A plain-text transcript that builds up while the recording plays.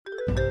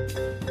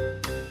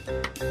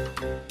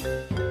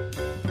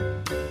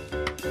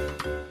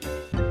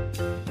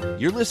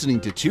You're listening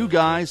to Two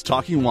Guys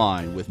Talking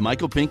Wine with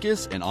Michael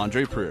Pincus and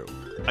Andrzej Prue.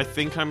 I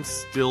think I'm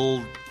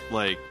still,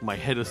 my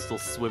head is still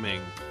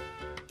swimming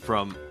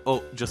from,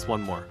 just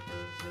one more.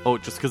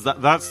 Just because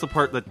that's the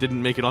part that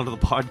didn't make it onto the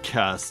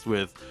podcast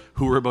with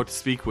who we're about to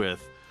speak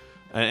with.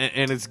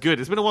 And it's good.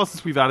 It's been a while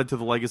since we've added to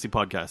the Legacy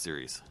podcast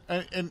series.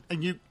 And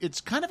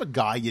it's kind of a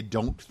guy you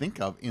don't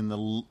think of in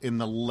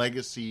the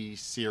Legacy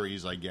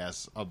series, I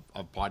guess, of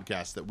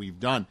podcasts that we've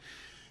done.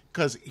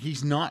 Because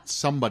he's not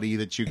somebody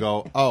that you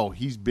go,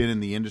 he's been in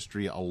the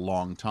industry a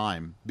long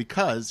time.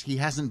 Because he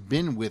hasn't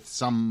been with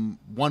one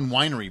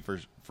winery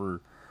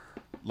for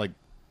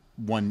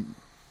one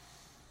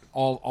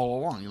all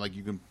along. Like,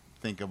 you can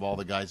think of all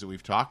the guys that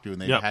we've talked to,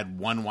 and they've had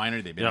one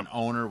winery, they've been an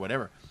owner,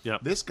 whatever.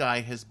 Yep. This guy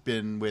has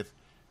been with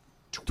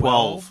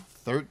 12,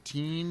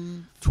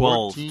 13,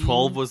 14.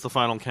 12 was the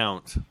final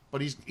count.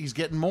 But he's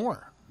getting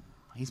more.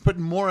 He's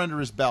putting more under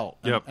his belt.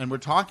 And we're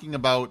talking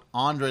about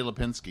Andrzej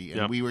Lipinski.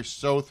 And we were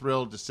so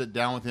thrilled to sit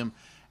down with him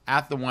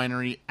at the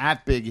winery,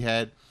 at Big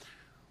Head.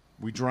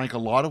 We drank a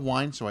lot of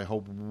wine, so I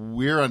hope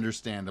we're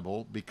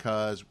understandable.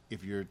 Because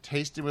if you're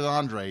tasting with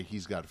Andrzej,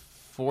 he's got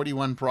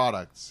 41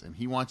 products. And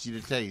he wants you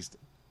to taste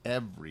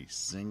every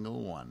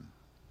single one.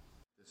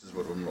 This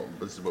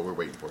is what we're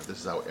waiting for. This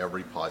is how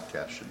every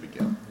podcast should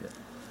begin. Yeah.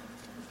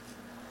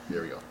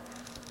 Here we go.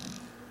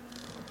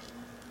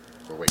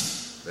 We're waiting.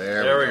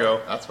 There we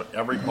go. That's what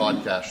every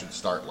podcast should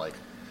start like.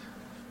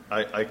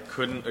 I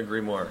couldn't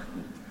agree more.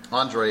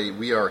 Andrzej,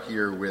 we are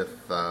here with...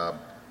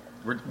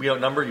 we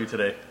outnumber you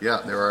today.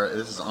 Yeah,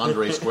 this is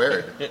Andrzej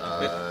squared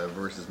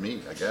versus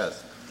me, I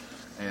guess.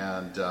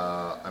 And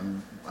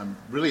I'm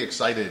really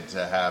excited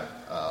to have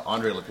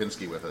Andrzej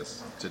Lipinski with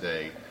us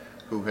today,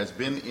 who has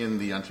been in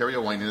the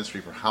Ontario wine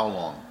industry for how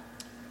long?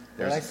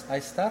 Well, I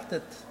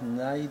started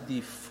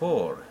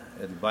 94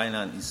 at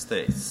Vineland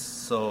Estates,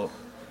 so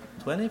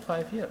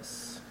 25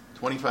 years.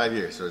 25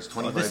 years, so it's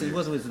 25 years. It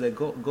was with the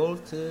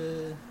gold...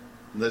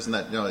 Isn't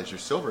that, no, it's your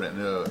silver.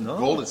 No,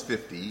 gold is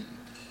 50.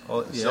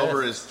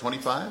 Silver is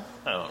 25?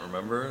 I don't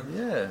remember.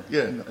 Yeah,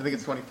 I think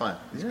it's 25.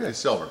 It's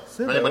silver.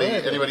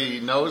 Anybody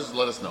knows,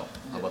 let us know.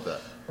 How about that?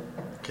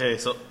 Okay,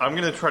 so I'm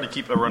going to try to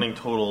keep a running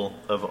total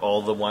of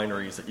all the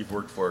wineries that you've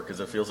worked for,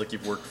 because it feels like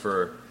you've worked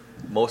for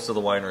most of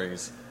the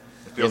wineries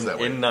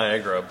in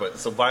Niagara. But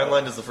so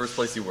Vineland is the first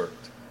place you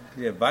worked.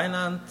 Yeah,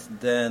 Vineland,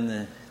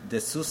 then De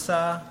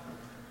Sousa,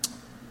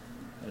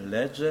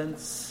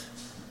 Legends,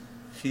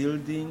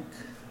 Fielding,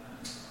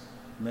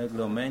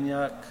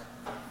 Megalomaniac,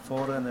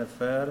 Foreign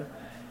Affair,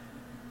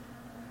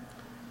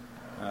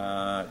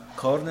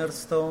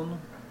 Cornerstone,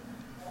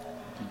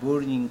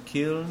 Burning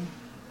Kiln,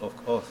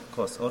 of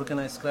course,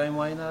 Organized Crime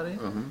Winery,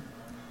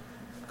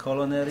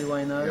 Culinary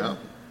Winery,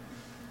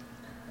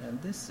 and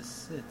this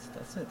is it.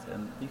 That's it,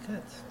 and Big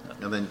Head.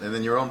 And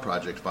then your own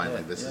project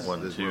finally. This is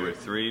 1, 2,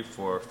 3,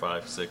 4,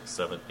 5, 6,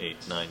 7,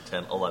 8, 9,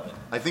 10, 11.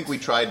 I think we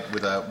tried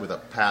with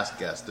a past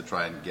guest to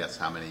try and guess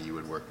how many you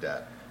had worked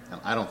at.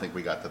 And I don't think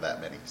we got to that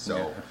many.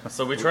 So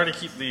we try to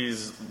keep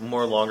these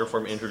more longer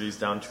form interviews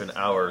down to an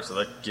hour. So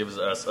that gives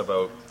us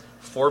about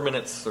 4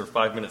 minutes or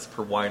 5 minutes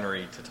per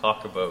winery to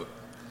talk about.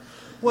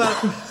 Well,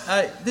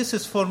 this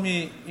is for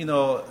me,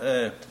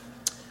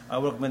 I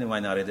work many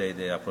wineries.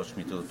 They approach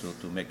me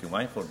to make a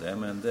wine for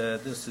them. And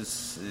this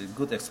is a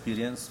good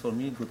experience for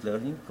me, good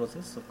learning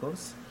process, of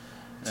course.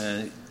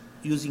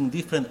 Using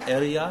different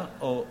area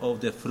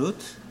of the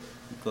fruit,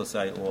 because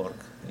I work,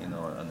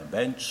 on a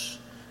bench,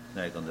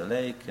 like on the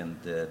lake,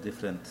 and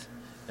different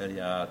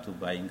area to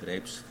buying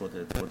grapes for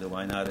the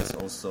wineries.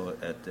 Also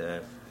at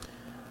the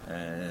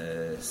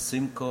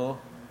Simcoe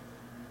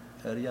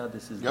area.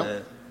 This is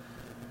the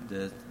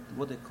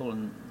what they call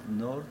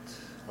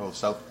north. Oh,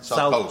 South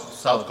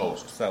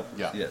Coast.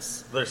 Yeah.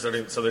 Yes. They're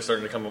starting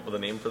to come up with a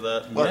name for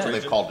that. Well, that's what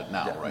they've called it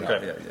now, right?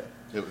 Okay.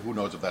 Yeah. Who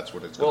knows if that's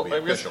what it's going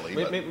to be officially?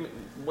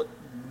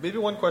 Maybe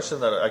one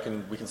question that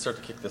we can start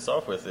to kick this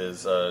off with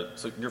is: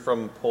 so you're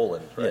from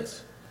Poland, right?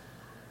 Yes.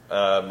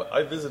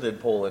 I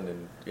visited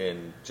Poland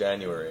in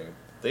January.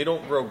 They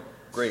don't grow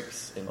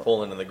grapes in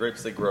Poland, and the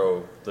grapes they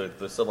grow, the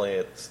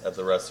sommeliers at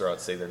the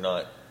restaurants say they're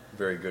not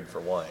very good for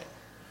wine.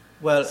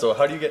 Well, so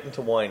how do you get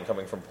into wine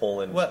coming from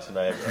Poland to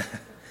Niagara?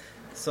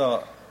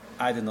 So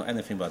I didn't know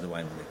anything about the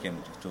wine when I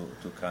came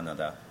to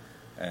Canada,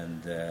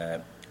 and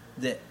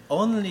the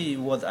only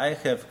what I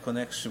have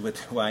connection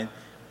with wine,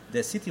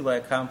 the city where I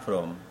come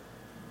from,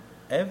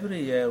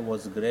 every year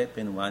was Grape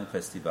and Wine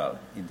Festival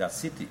in that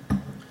city.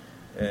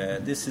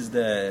 This is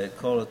the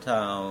called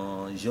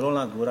town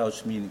Zielona Góra,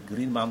 which means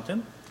Green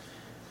Mountain,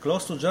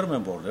 close to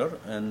German border,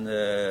 and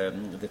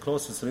the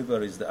closest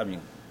river is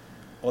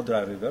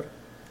Odra River.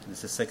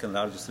 It's the second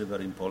largest river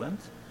in Poland,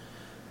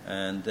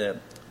 and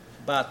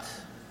but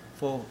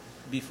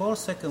before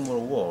Second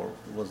World War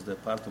it was the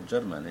part of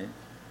Germany.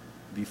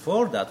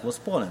 Before that was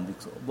Poland,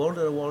 because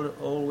border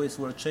always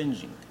were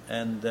changing,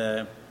 and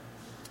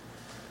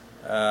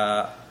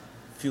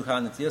few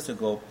hundred years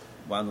ago,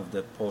 one of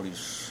the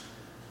Polish,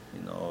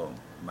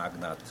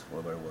 magnate,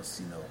 whoever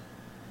was,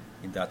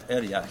 in that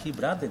area, he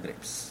brought the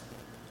grapes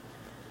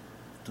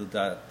to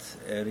that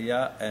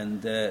area,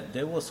 and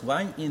there was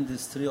wine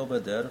industry over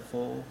there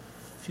for a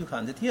few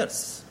hundred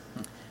years.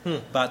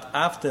 But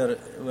after,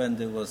 when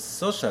there was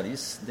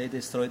socialists, they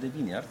destroyed the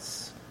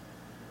vineyards.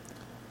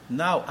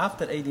 Now,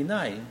 after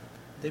 89,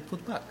 they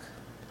put back.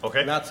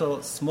 Okay. Lots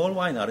of small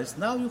wineries.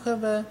 Now you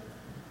have,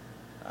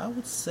 I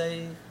would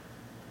say,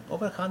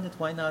 over 100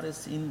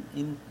 wineries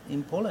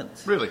in Poland.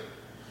 Really?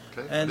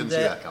 Okay. I didn't see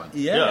that coming.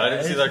 Yeah, I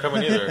didn't see that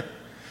coming either.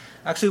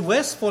 Actually,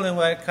 West Poland,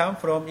 where I come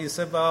from, is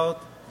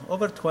about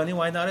over 20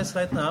 wineries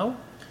right now,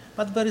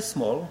 but very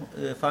small,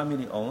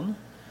 family-owned.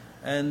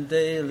 And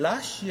they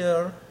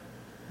year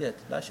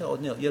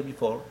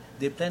before,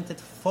 they planted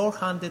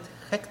 400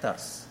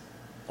 hectares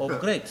of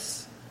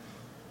grapes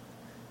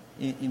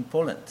in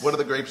Poland. What are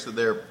the grapes that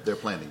they're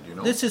planting? Do you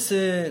know? This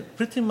is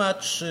pretty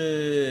much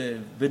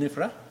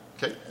vinifera.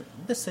 Okay.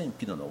 The same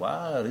Pinot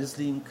Noir,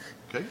 Riesling,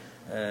 Okay.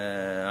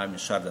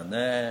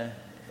 Chardonnay,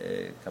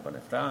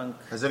 Cabernet Franc.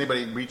 Has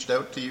anybody reached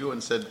out to you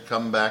and said,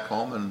 "Come back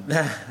home"? And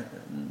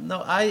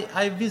No,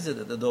 I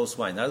visited those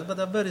wineries, but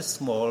they're very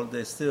small.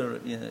 They're still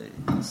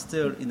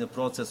in the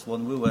process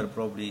when we were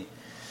probably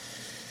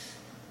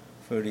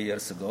 30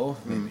 years ago,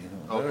 maybe.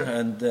 Okay.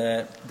 And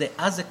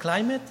as a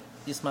climate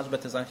is much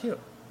better than here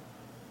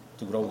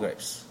to grow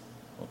grapes.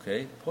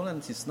 Okay,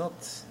 Poland is not.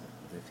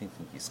 They think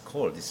it's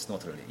cold. It's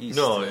not really east.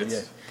 No,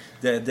 it's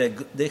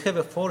they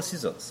have 4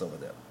 seasons over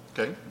there.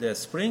 okay. The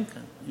spring,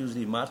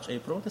 usually March,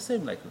 April, the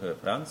same like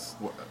France.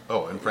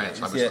 Oh, in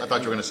France. I Yeah.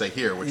 thought you were going to say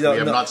here, which we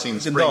have not seen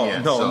spring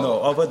yet. No, so.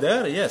 no. Over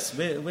there, yes,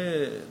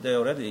 they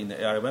already.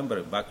 I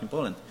remember back in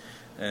Poland,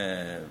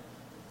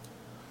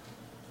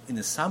 in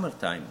the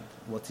summertime,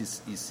 what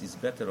is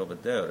better over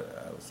there?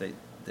 I would say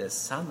the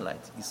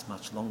sunlight is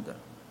much longer.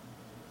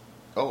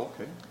 Oh,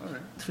 okay. All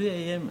right. 3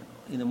 a.m.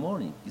 in the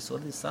morning is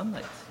already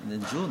sunlight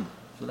in June,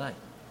 July.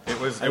 It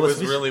was I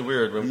was really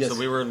weird. Yes. So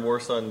we were in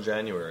Warsaw in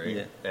January,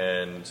 Yeah.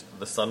 and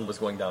the sun was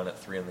going down at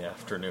 3 in the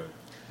afternoon.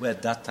 Well,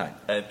 at that time.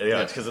 And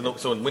because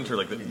so in winter,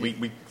 like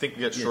we think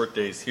we get short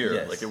days here.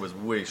 Yes. Like it was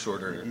way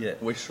shorter, Yeah.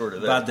 way shorter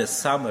there. But the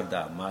summer,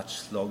 there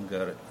much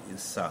longer in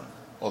sun.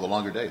 Oh, the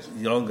longer days.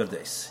 Longer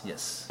days,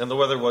 yes. And the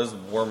weather was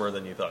warmer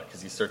than you thought,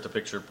 because you start to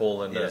picture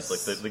Poland as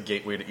Yes. like the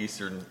gateway to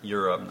Eastern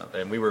Europe. No.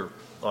 And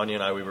Anya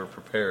and I, we were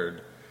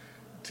prepared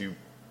to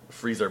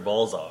freeze our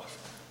balls off.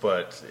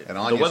 But And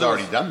the Anya's weather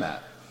already was- done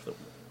that.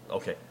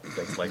 Okay,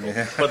 thanks, Michael.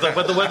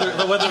 But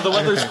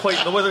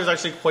the weather's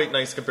actually quite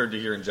nice compared to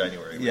here in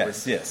January.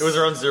 Yes, yes. It was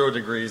around 0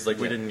 degrees. Like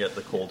we didn't get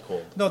the cold.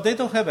 No, they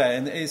don't have it.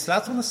 And it's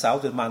lots on the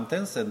south, the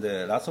mountains, and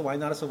lots of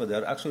wineries over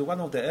there. Actually, one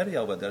of the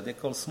area over there, they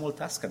call Small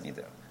Tuscany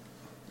there.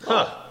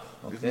 Huh.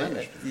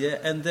 Okay. Yeah,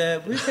 and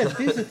we had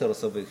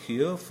visitors over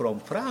here from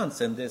France,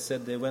 and they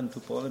said they went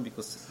to Poland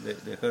because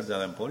they heard that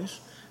I'm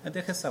Polish, and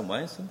they had some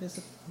wines, and they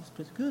said it's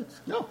pretty good.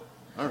 No.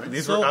 All right.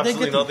 These So were they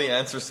absolutely get not the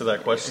answers to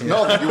that question.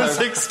 No, I you was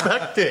were-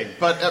 expecting.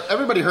 But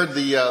everybody heard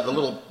the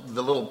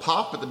little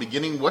pop at the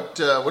beginning. What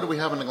do we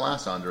have in the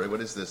glass, Andre? What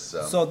is this?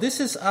 So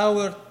this is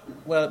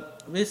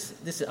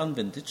this is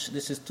unvintage.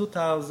 This is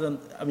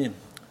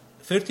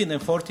 13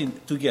 and 14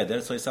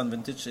 together, so it's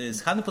unvintage.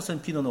 It's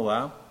 100% Pinot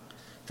Noir,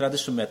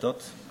 traditional method,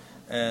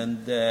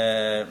 and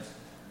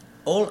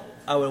all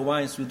our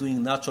wines we're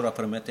doing natural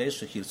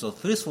fermentation here. So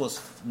first was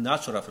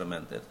natural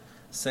fermented.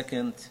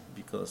 Second,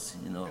 because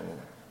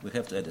we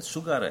have to add the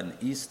sugar and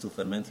yeast to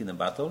ferment in a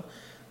bottle.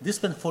 This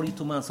spent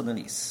 42 months on the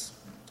lease.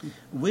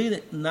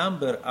 We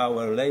number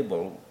our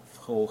label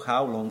for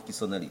how long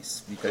it's on the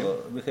lease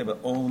because we have our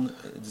own.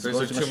 So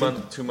there's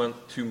like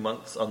 2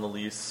 months on the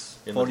lease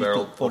in 42, the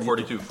barrel.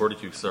 42.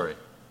 42. Sorry.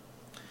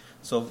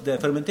 So the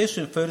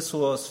fermentation first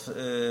was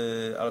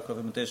alcohol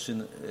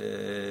fermentation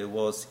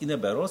was in a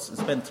barrels. It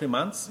spent 3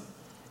 months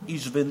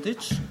each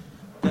vintage.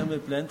 Then we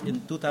blend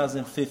in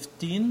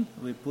 2015.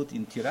 We put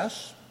in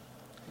tirage.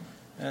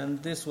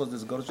 And this was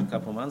disgorged a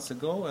couple months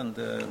ago, and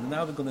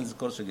now we're going to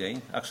disgorge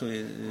again. Actually,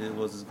 it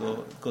was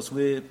because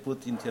we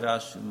put in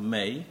tirage in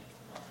May.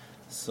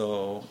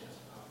 So,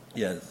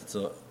 yeah,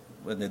 so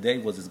when the day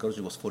was disgorged,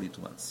 it was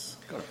 42 months.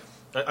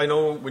 I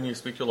know when you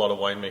speak to a lot of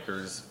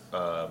winemakers,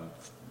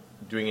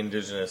 doing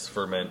indigenous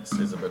ferments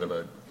is a bit of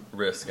a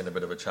risk and a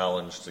bit of a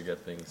challenge to get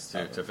things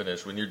to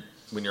finish.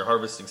 When you're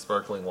harvesting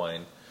sparkling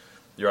wine,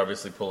 you're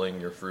obviously pulling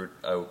your fruit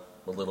out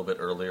a little bit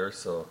earlier,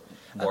 so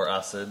more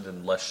acid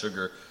and less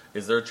sugar.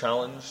 Is there a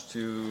challenge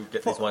to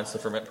get these wines to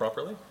ferment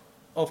properly?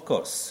 Of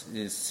course,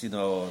 this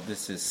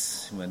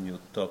is when you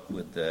talk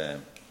with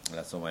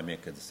lots of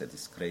winemakers, they said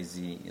it's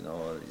crazy,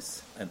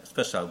 and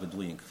especially with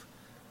doing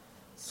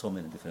so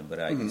many different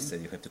varieties, so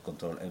you have to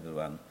control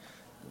everyone.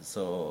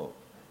 So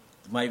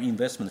my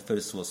investment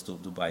first was to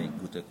buy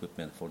good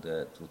equipment for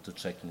to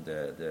checking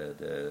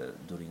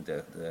during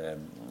the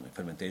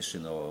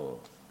fermentation or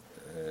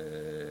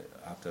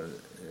after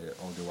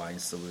all the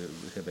wines. So we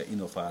have an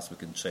InnoFast, we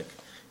can check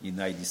in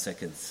 90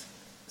 seconds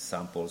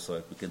sample,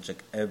 so we can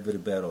check every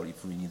barrel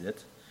if we need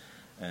it,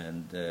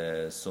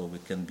 and so we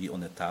can be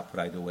on the tap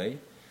right away.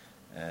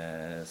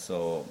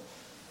 So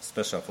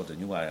special for the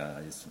new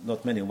wineries,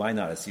 not many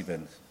wineries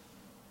even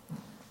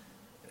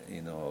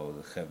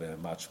have a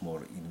much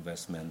more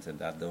investment and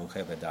that don't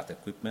have that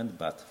equipment.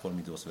 But for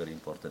me, it was very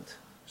important.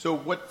 So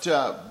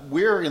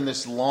where in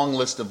this long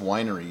list of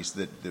wineries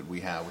that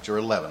we have, which are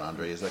 11,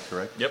 Andrzej, is that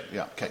correct? Yep.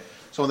 Yeah, okay.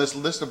 So in this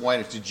list of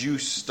wineries, did you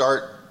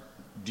start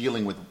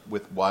dealing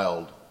with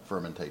wild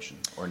fermentation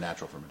or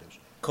natural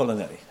fermentation?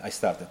 Culinary, I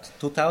started.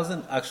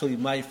 2000, actually,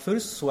 my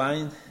first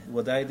wine,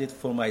 what I did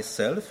for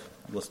myself,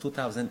 was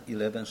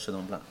 2011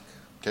 Chenin Blanc.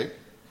 Okay.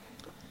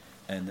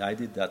 And I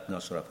did that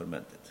natural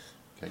fermented.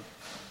 Okay.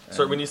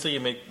 So when you say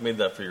you made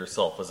that for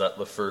yourself, was that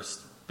the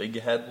first big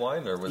head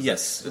wine, or was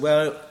Yes. it?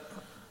 Well,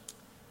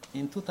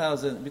 in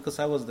 2000, because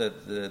I was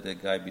the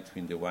guy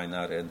between the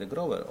winery and the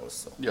grower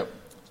also. Yep.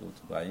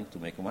 To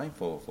make wine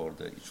for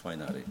each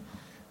winery.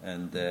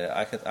 And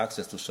I had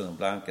access to Chenin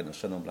Blanc, and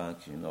Chenin Blanc,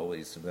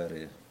 is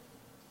very,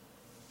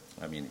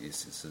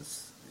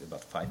 it's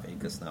about 5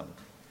 acres now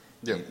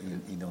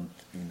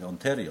in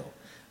Ontario.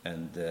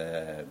 And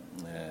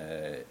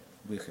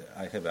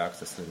I have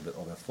access to a little bit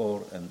over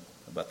 4, and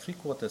about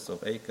 3/4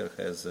 of acre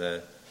has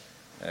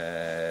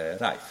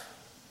rye.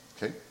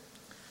 Okay.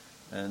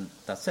 And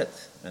that's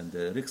it. And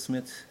Rick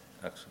Smith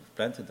actually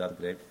planted that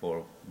grape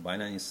for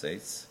Wine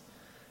Estates.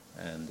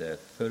 And the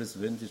first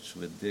vintage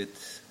we did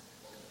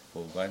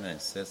for Wine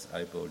Estates,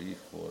 I believe,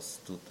 was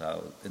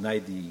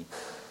 98.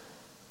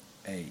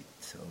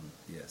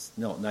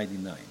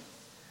 99.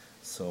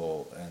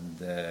 So,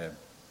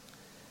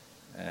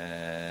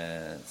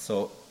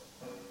 so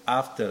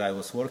after I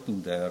was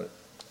working there,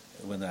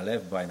 when I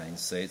left Wine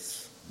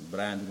Estates,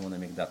 Brian didn't want to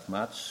make that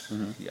much.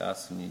 Mm-hmm. He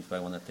asked me if I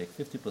want to take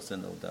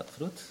 50% of that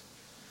fruit.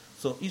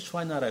 So each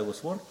winery I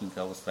was working,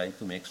 I was trying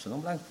to make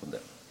Chenin Blanc for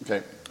them.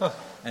 Okay. Huh.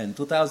 And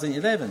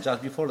 2011,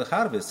 just before the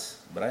harvest,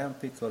 Brian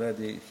picked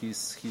already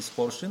his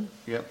portion.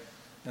 Yeah.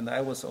 And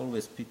I was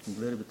always picking a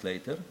little bit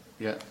later.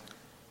 Yeah.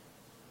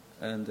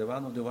 And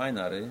one of the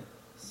winery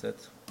said,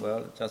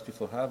 well, just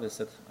before harvest,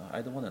 said,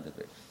 I don't want the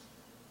grapes.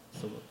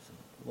 So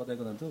what are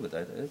you going to do with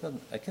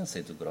it? I can't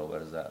say to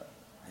growers that,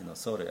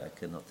 sorry, I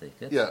cannot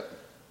take it. Yeah.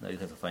 Now you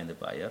have to find a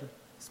buyer.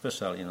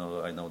 Especially,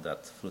 I know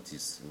that fruit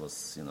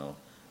was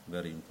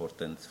very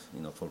important,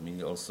 for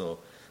me also,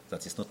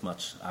 that is not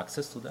much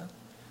access to that.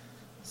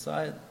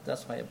 So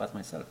that's why I bought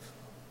myself.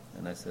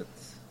 And I said...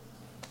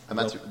 And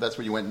that's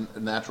where you went,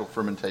 natural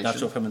fermentation?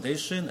 Natural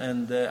fermentation,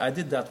 and I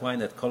did that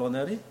wine at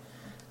Culinary.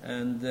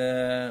 And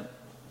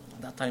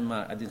that time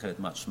I didn't have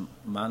much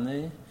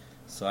money,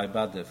 so I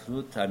bought the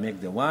fruit, I make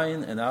the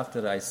wine, and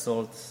after I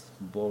sold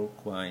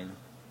bulk wine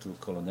to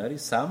Culinary,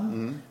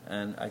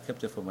 and I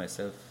kept it for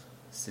myself,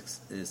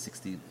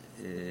 60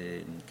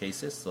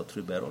 cases, so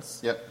 3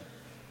 barrels. Yep.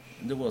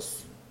 I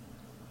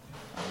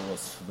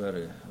was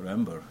very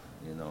remember,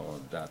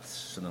 that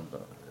Chenin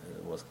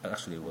was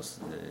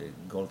the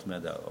gold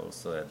medal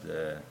also at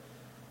the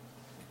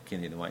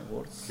Canadian Wine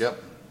Awards. Yep.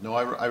 No,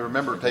 I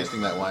remember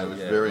tasting that wine. It was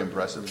very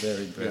impressive.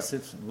 Very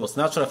impressive. Yeah. It was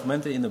natural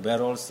fermented in the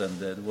barrels,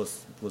 and it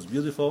was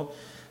beautiful.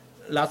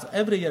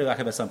 Every year I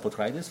have some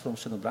botrytis from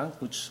Chenin Blanc,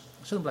 which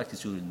Chenin Blanc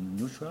is usually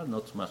neutral,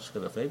 not much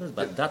have a flavors,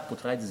 but that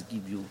botrytis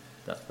give you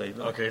that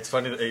flavor. Okay, it's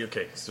funny.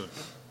 So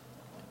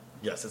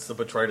yes, it's the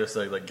botrytis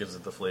that gives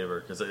it the flavor.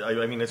 Because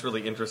I mean, it's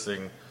really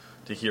interesting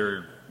to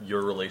hear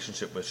your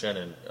relationship with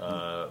Chenin,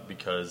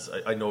 because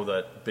I know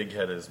that Big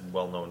Head is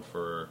well known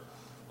for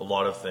a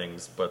lot of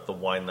things, but the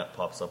wine that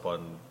pops up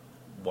on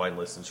wine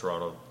lists in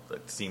Toronto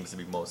that seems to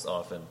be most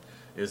often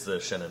is the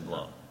Chenin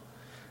Blanc.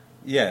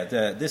 Yeah,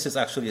 this is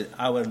actually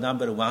our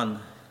number 1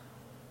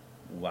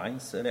 wine,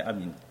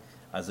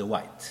 as a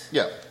white.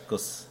 Yeah.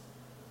 Because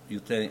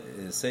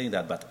saying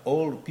that, but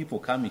all people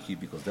coming here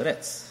because the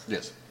reds.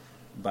 Yes.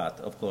 But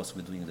of course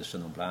we're doing the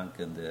Chenin Blanc,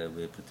 and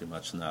we're pretty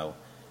much now.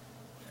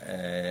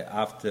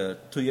 After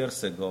 2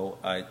 years ago,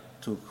 I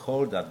took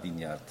hold that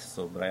vineyard,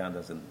 so Brian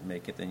doesn't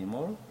make it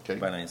anymore. Okay.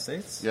 By 9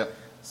 states. Yep.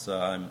 So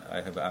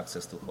I have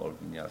access to whole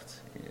vineyard.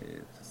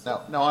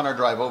 Now on our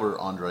drive over,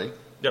 Andrzej.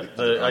 Yep.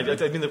 I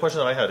mean, the question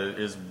that I had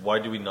is why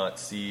do we not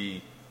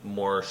see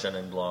more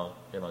Chenin Blanc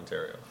in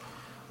Ontario?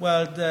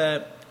 Well,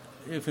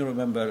 if you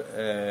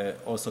remember,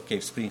 also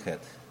Cave Spring had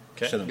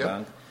Chenin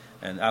Blanc,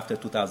 and after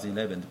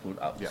 2011 they pulled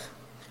out. Yeah.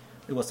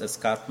 It was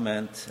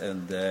escarpment,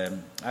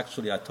 and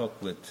actually I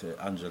talked with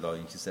Angelo,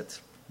 and he said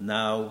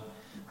now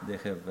they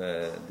have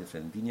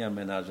different vineyard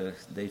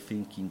managers. They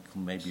thinking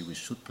maybe we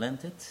should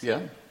plant it.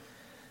 Yeah.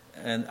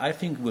 And I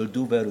think we'll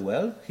do very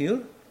well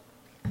here.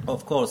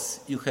 Of course,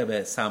 you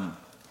have some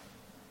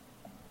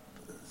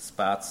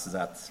spots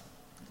that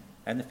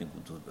anything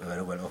would do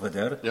very well over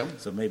there. Yeah.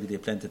 So maybe they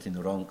planted in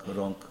the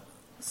wrong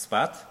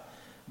spot.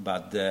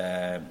 But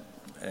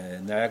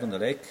Niagara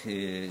Lake,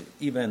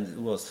 even it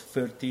was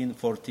 13,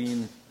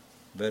 14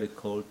 very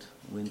cold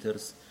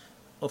winters.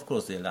 Of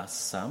course, they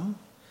last some,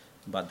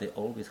 but they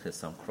always have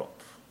some crop.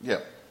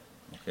 Yeah.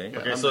 Okay.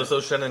 Okay, so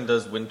Chenin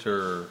does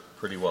winter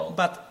pretty well.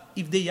 But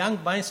if the young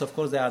vines, of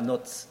course, they are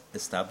not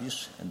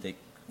established, and they,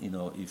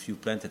 if you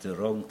plant at the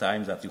wrong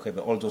time, that you have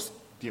all those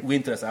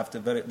winters after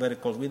very, very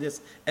cold winters,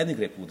 any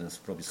grape wouldn't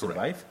probably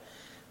survive.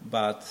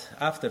 But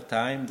after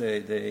time,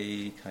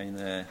 they kind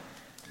of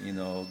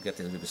get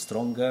a little bit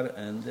stronger,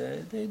 and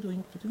they're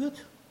doing pretty good.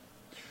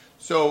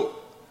 So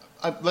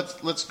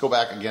let's go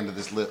back again to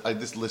this list.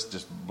 This list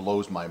just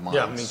blows my mind.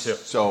 Yeah, me too.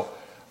 So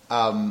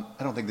I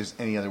don't think there's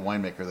any other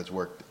winemaker that's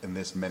worked in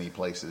this many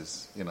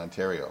places in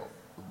Ontario.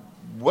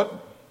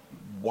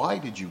 Why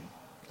did you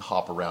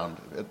hop around?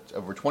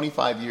 Over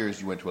 25 years,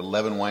 you went to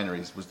 11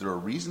 wineries. Was there a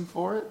reason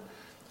for it?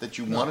 That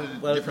you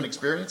wanted different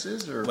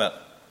experiences? Or? Well,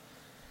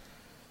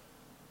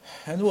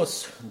 and it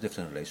was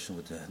different relation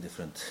with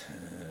different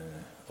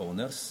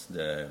owners.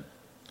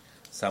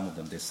 Some of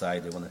them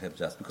decide they want to have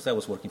just, because I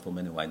was working for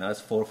many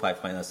wineries, 4 or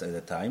 5 wineries at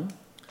a time,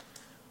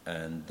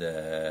 and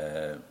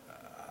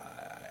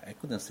I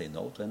couldn't say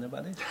no to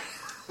anybody.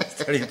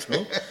 It's very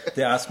true.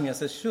 They asked me, I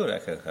said, sure, I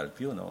can help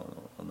you.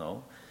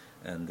 No.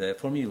 And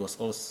for me, it was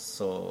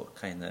also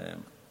kind of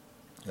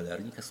a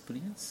learning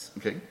experience.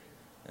 Okay.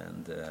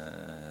 And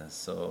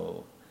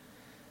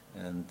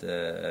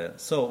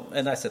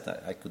and I said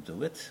I could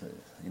do it.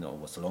 It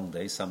was a long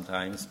day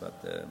sometimes,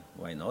 but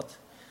why not?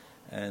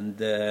 And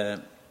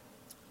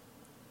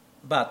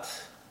but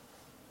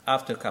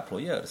after a couple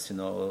of years,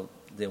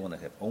 they want to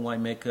have own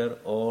winemaker,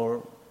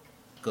 or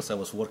because I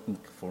was working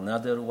for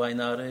another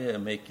winery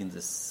and making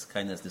this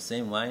kind of the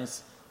same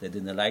wines, they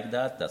didn't like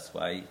that. That's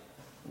why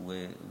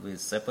we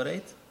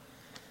separate.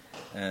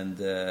 And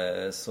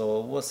so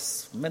it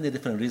was many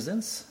different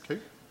reasons. Okay.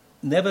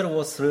 Never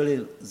was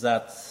really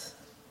that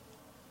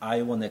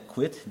I want to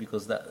quit,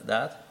 because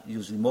that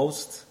usually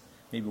most,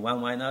 maybe one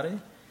winery,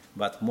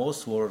 but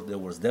most there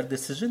was their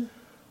decision.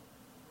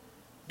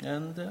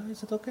 And I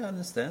said, okay, I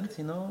understand,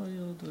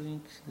 you're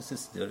doing, this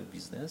is their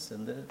business,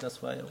 and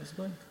that's why I was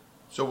going.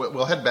 So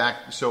we'll head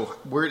back. So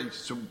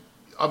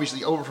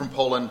obviously over from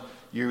Poland,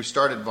 you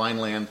started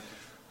Vineland.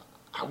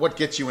 What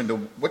gets you in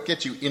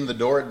the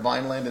door at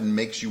Vineland and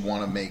makes you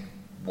want to make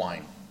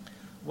wine?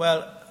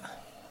 Well,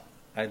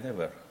 I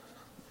never.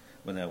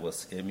 When I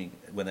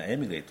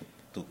emigrated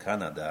to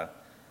Canada,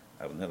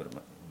 I would never.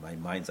 My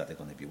mind that I'm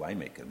going to be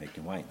winemaker,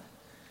 making wine.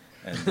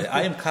 And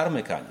I am car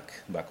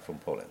mechanic back from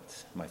Poland.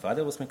 My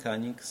father was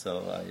mechanic,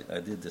 so I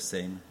did the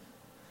same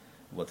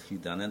what he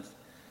done it,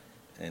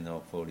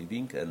 for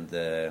living. And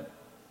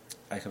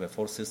I have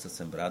 4 sisters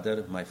and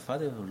brother. My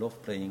father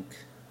loved playing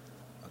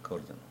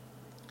accordion,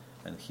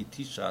 and he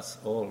teach us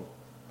all.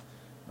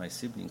 My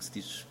siblings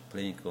teach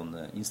playing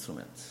on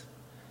instruments,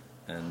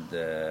 and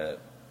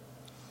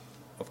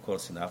of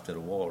course, after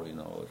the war,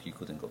 he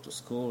couldn't go to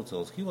school,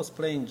 so he was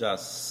playing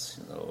just,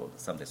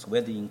 sometimes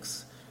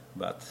weddings.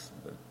 But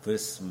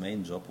his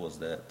main job was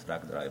the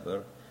truck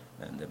driver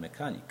and the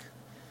mechanic,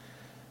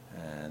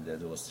 and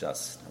it was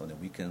just on the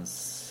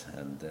weekends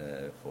and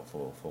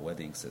for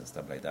weddings and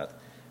stuff like that.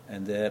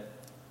 And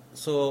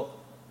so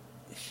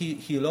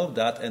he loved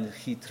that, and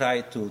he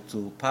tried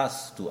to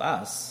pass to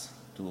us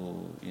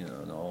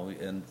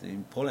and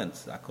in Poland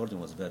accordion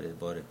was very,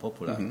 very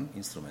popular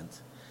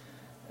instrument,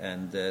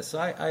 and so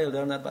I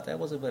learned that, but I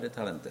wasn't very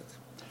talented.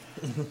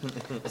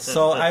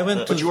 So I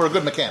went to. But you were a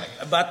good mechanic.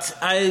 But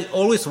I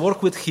always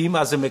work with him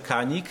as a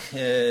mechanic.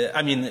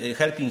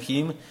 Helping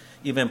him,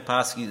 even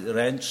pass his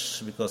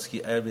wrench, because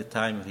every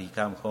time he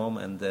come home,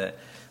 and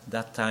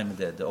that time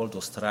all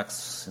those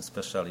trucks,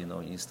 especially in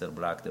Eastern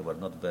Bloc, they were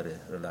not very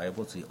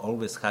reliable. So he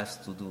always has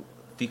to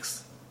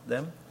fix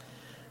them,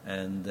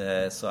 and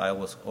so I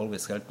was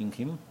always helping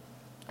him.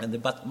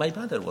 But my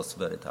brother was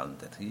very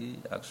talented.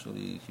 He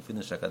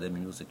finished academy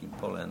music in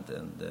Poland,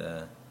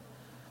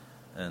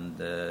 and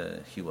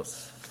he was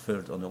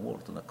third on the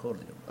world on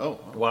accordion. Oh,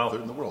 wow.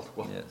 Third in the world.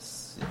 Wow.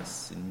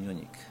 Yes, in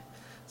Munich.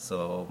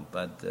 So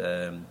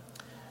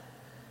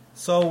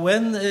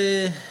when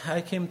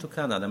I came to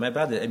Canada, my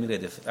brother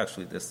emigrated,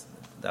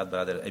 that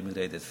brother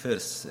emigrated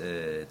first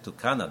to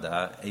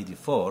Canada,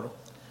 1984,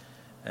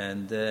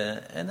 and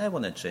I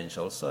want to change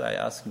also. I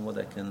asked him what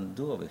I can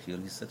do over here.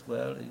 He said,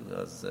 well,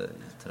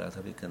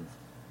 we can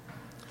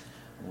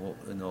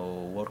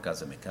work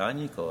as a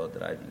mechanic or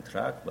driving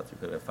truck, but you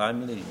have a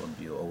family, you won't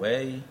be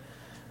away.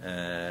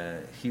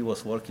 He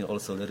was working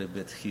also a little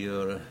bit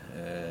here,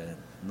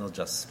 not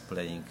just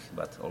playing,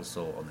 but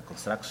also on the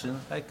construction.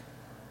 Like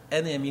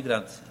any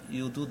immigrant,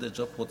 you do the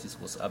job what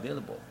was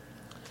available.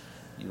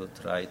 You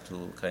try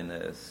to kind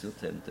of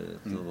suit and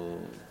to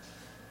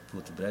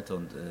put bread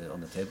on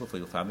the table for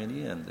your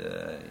family. And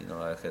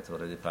I had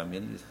already family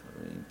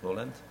in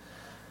Poland.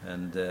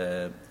 And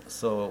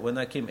so when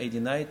I came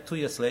 1989, 2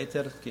 years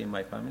later came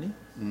my family.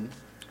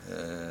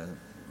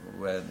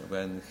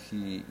 When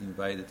he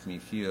invited me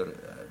here,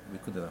 we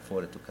couldn't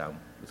afford to come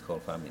with whole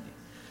family.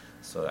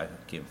 So I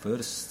came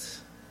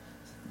first,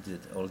 did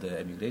all the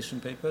immigration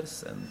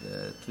papers, and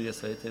 2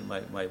 years later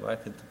my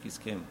wife and 2 kids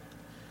came.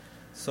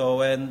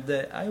 So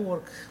I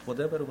work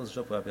whatever was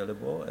job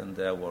available, and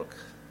I work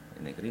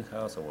in a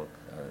greenhouse, I work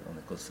on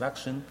the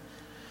construction,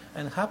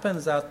 and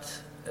happens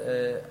that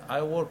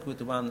I work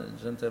with one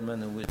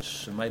gentleman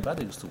which my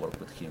brother used to work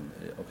with him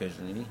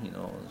occasionally,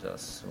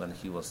 just when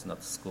he was not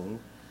at school,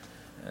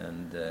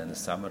 and in the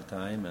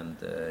summertime and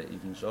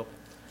evening job.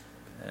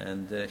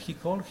 And he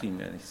called him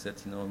and he said,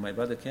 my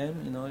brother came,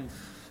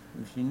 if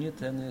if you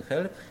need any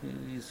help,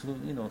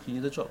 he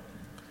need a job.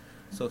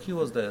 So he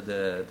was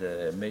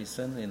the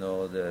mason,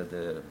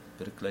 the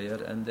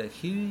bricklayer, and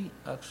he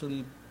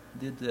actually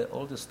did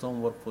all the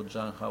stonework for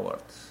John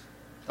Howard,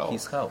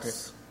 his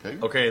house.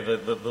 Okay, the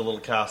little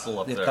castle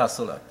up The there.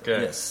 castle up,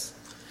 Okay. yes.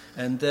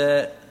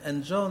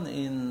 And John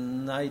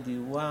in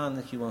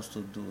 91, he wants to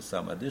do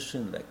some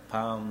addition, like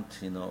pound,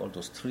 all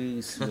those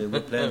trees we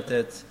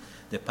planted,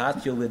 the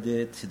patio we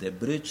did, the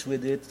bridge we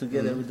did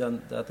together with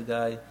that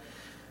guy.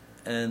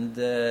 And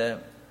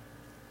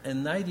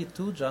in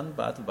 92, John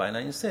bought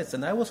Vinyl Estates.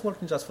 And I was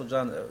working just for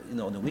John,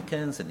 on the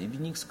weekends and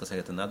evenings because I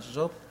had another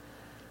job.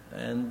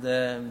 And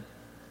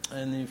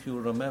if you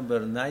remember,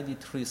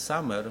 93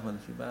 summer when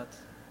he bought,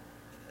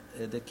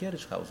 the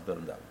carriage house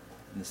burned down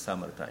in the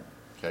summertime.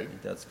 Okay.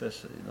 That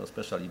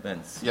special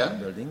events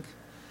building.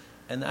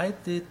 And I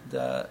did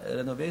the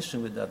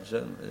renovation with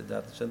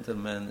that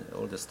gentleman,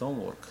 all the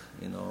stonework,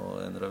 and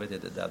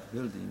renovated that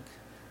building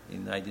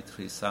in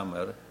 93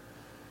 summer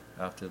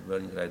after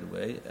burning right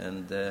away.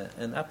 And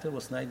after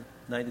was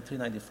 93,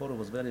 94, it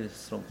was very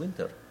strong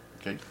winter.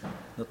 Okay.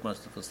 Not much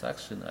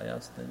construction. I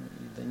asked them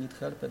if they need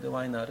help at the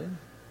winery,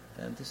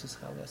 and this is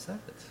how I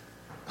started.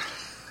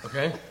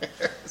 Okay.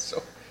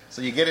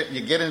 So you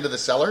get into the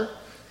cellar,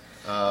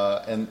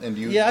 and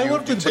you. Yeah, I you,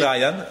 worked you with take-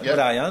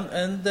 Brian,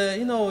 and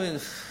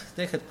if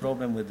they had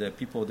problem with the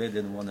people. They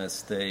didn't want to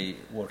stay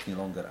working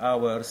longer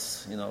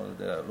hours.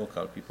 The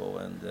local people,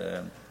 and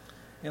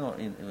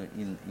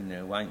in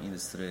the wine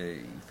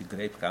industry, if the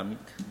grape coming,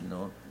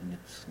 you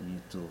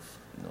need to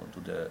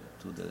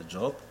do the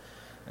job,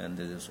 and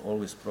there's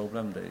always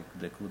problem.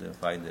 They couldn't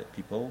find the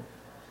people.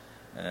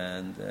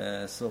 And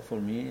so for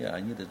me, I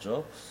need a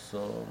job,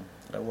 so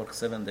I work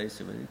 7 days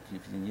a week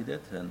if you need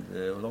it, and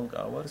long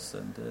hours,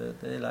 and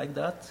they like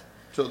that.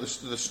 So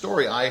the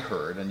story I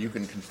heard, and you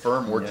can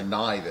confirm or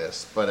deny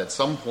this, but at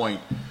some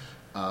point,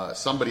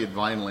 somebody at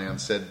Vineland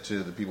said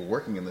to the people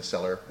working in the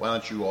cellar, "Why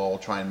don't you all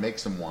try and make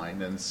some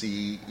wine and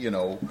see,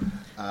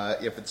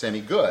 if it's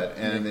any good?"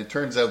 And it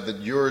turns out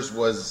that yours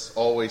was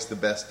always the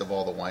best of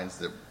all the wines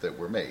that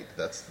were made.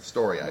 That's the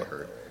story I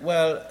heard.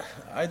 Well,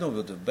 I don't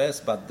know the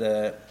best, but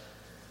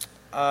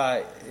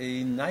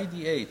in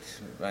 '98,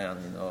 Brian,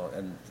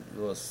 and it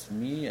was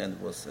me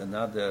and was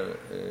another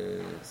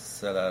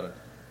cellar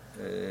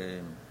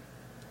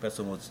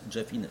person was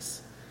Jeff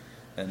Innes,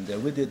 and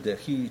we did.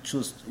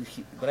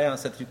 Brian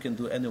said you can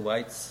do any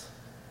whites,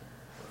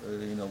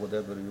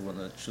 whatever you want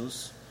to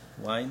choose,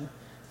 wine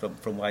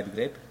from white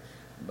grape,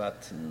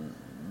 but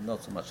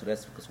not so much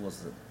rest because it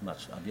was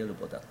much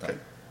available at that time.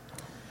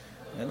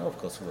 And of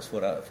course, it was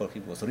for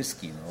him it was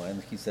risky,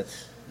 And he said,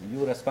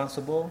 "You're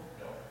responsible.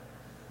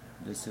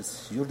 This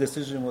is your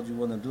decision. What you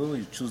want to do.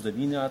 You choose the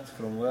vineyard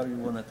from where you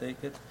want to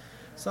take it."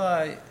 So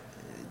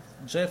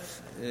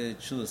Jeff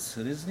chose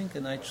Riesling,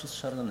 and I choose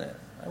Chardonnay.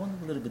 I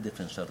want a little bit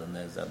different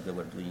Chardonnays that they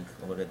were doing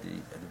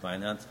already at the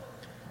vineyard.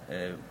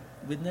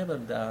 We'd never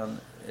done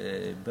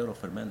barrel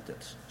fermented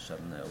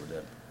Chardonnay with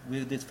them.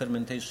 We did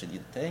fermentation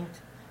in tank,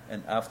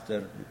 and after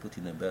we put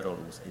in a barrel,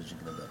 it was aging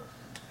in a barrel.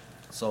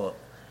 So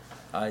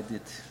I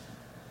did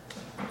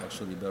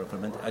actually barrel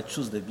ferment. I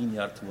choose the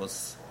vineyard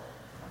was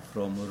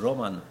from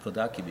Roman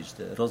Prodakiewicz,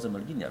 the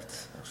Rosemel vineyard.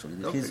 Actually,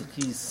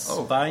 his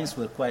vines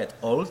were quite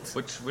old.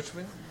 Which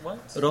one?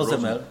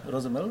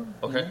 Rosemel.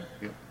 Okay.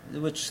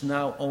 Which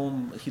now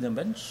own Hidden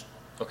Bench.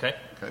 Okay.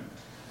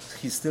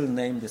 He's still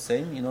named the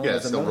same, Yeah,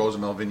 it's still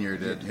Rosemel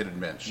Vineyard at Hidden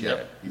Bench.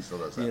 Yeah, he still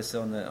does that. Yes,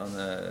 on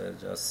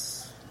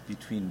just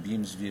between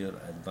Beamsville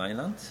and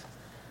Vineland.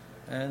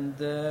 And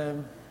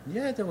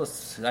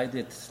I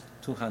did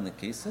 200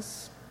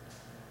 cases,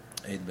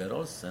 8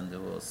 barrels, and there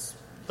was...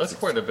 That's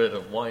quite a bit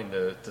of wine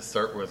to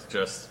start with,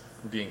 just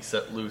being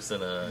set loose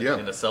in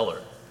a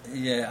cellar.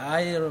 Yeah,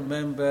 I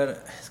remember,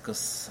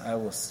 because I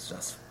was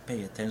just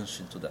pay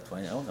attention to that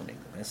wine. I want to make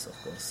the best, of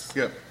course.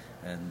 Yeah.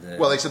 And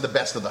well, they said the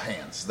best of the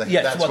hands.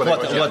 Yes, that's what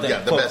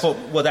the best. For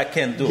what I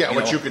can do. Yeah,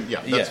 what you can.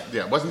 Yeah,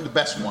 it wasn't the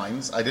best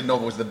wines. I didn't know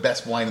if it was the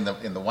best wine in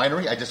the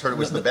winery. I just heard it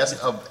was the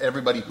best of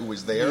everybody who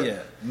was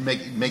there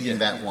making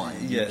that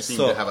wine. Yeah, You seem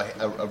to have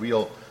a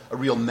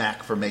real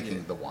knack for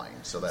making the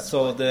wine. So that's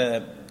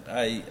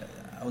I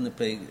want to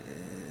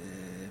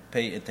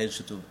pay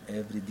attention to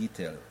every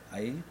detail.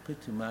 I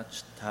pretty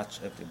much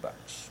touch every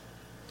batch.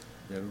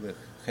 There were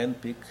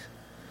hand-picked.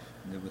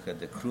 We had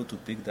the crew to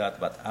pick that,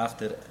 but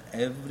after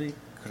every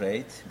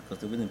crate,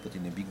 because we didn't put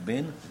in a big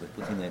bin, we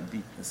put in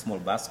a small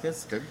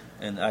baskets,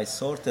 and I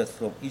sorted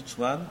from each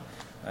one.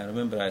 I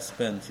remember I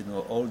spent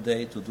all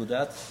day to do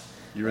that.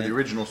 You were the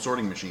original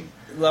sorting machine.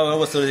 Well, I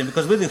was sorting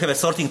because we didn't have a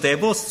sorting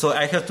table, so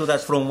I had to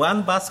that from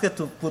one basket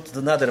to put to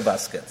another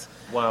basket.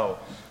 Wow!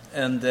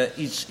 And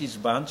each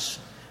bunch,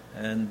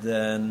 and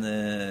then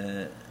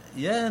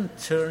and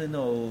turn.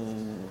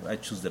 I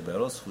choose the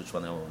barrels, which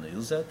one I want to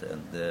use it,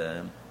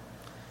 and.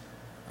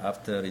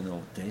 After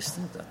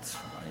tasting that,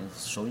 wine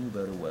was showing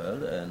very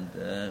well, and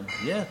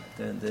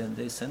then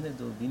they sent it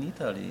to in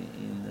Italy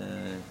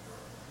in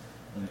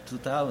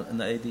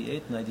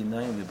 2088,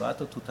 99 we bought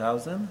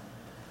 2000,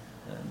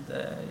 and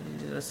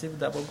I received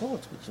double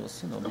gold, which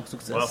was big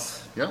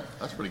success. Wow. Yeah,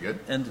 that's pretty good.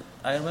 And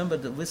I remember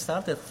that we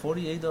started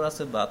 $48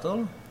 a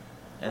bottle,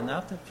 and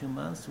after a few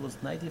months it was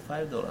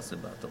 $95 a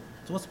bottle.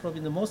 It was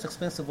probably the most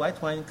expensive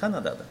white wine in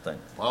Canada at that time.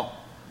 Wow.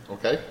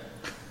 Okay.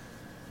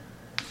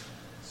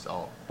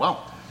 So,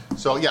 wow.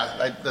 So,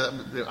 yeah,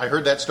 I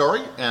heard that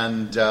story,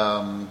 and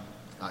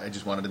I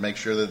just wanted to make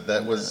sure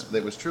that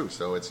was true.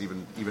 So it's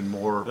even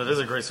more. That is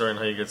a great story on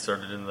how you get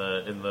started in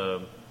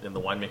the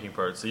winemaking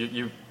part. So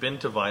you've been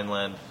to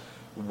Vineland.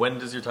 When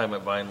does your time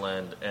at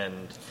Vineland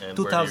end? And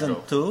 2002.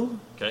 Where do you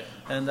go? Okay.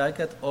 And I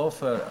got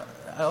offer.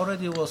 I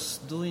already was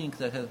doing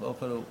the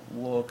offer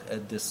work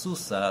at the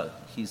Sousa,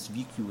 his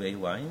VQA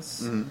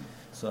wines. Mm-hmm.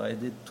 So I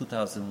did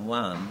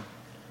 2001,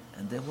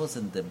 and that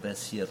wasn't the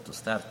best year to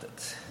start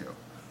it. Yeah.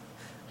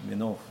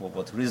 For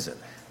what reason?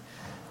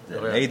 The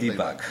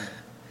ladybug.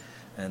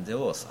 And it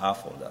was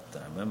awful that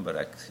time. I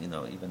remember,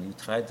 even you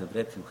tried the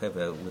grape you have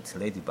with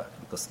ladybug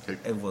because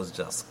it was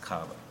just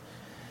covered.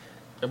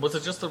 And was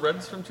it just the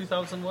reds from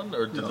 2001,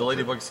 or did the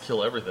ladybugs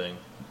kill everything?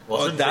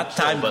 Well, at that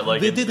time,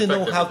 we didn't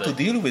know how to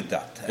deal with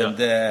that, Yeah.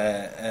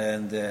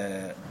 and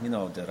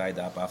the ride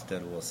up after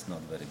was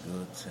not very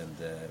good.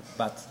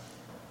 But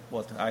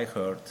what I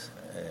heard,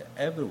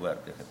 everywhere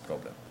they had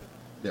problem.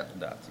 Yeah,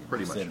 that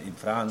pretty much. In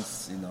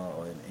France,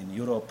 in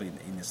Europe,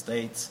 in the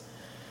States.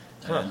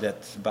 Huh.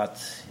 But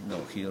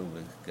here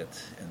we get,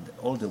 and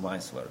all the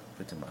wines were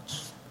pretty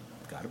much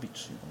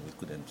garbage. We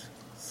couldn't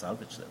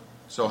salvage them.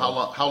 So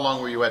how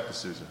long were you at the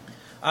Sousa?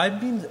 I've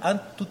been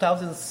until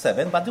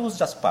 2007, but it was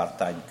just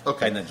part-time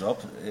kind of job.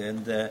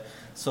 And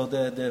so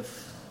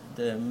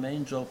the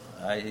main job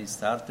I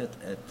started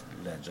at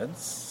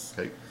Legends,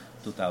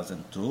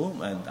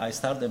 2002, and I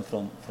started them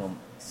from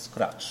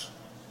scratch.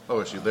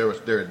 Oh, so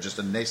they're just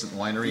a nascent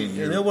winery,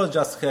 and They will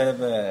just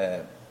have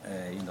a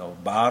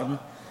barn.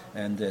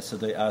 And so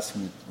they asked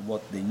me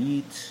what they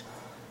need,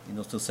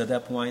 to set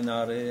up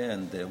winery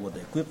and what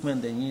the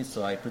equipment they need.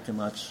 So I pretty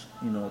much,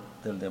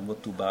 tell them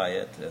what to buy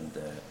it,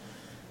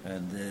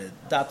 and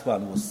that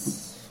one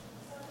was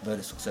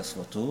very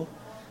successful too.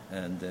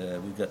 And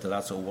we got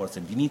lots of awards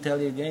in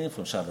Vinitaly again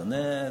from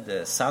Chardonnay,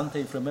 the Sante.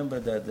 If you remember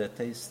the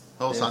taste.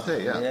 Oh,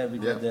 Sante, yeah. Yeah, we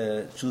got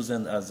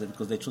chosen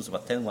because they choose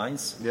about 10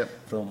 wines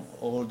from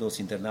all those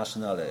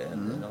international,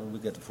 and we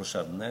get for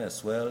Chardonnay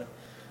as well.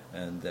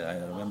 And I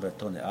remember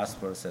Tony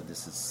Asper said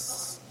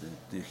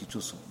he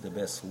chose the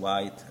best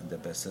white and the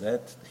best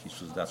red. He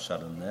chose that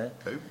Chardonnay,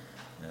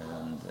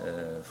 and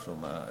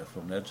from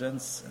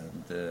Legends.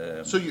 And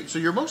so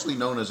you're mostly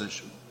known as a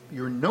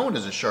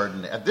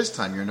Chardonnay. At this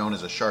time, you're known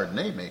as a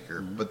Chardonnay maker.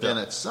 Mm-hmm. But then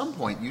at some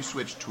point, you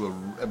switch to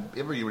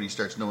everybody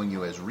starts knowing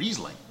you as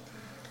Riesling.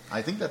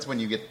 I think that's when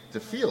you get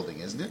to fielding,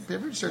 isn't it?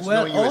 Everybody starts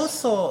knowing you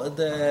also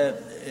the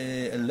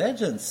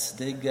Legends,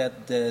 they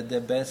get the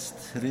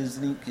best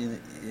Riesling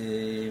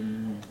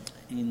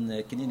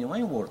in Canadian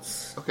Wine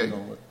Awards. Okay.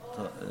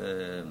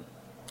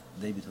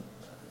 David.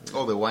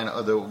 The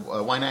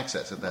Wine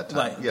Access at that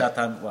time. That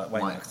time,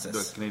 Wine Access.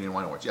 The Canadian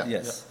Wine Awards, yeah.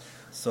 Yes. Yeah.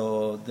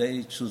 So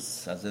they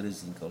choose as a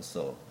Riesling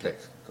also. Okay.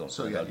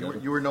 So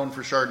you were known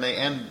for Chardonnay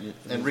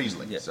and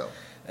Riesling. Yeah. So.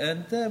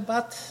 And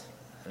but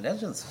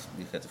Legends,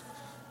 we had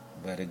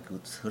very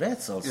good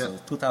reds also.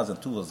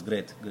 2002 was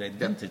great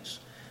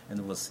vintage, and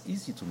it was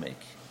easy to make.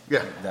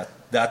 Yeah.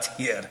 That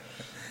year.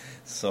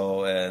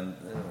 So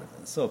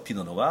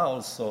Pinot Noir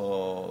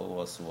also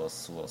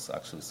was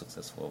actually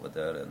successful over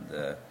there,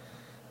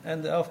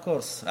 and of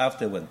course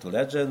after I went to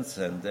Legends,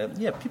 and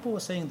people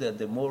were saying that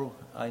the more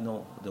I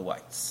know the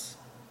whites.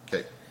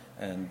 Okay.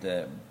 And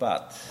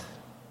but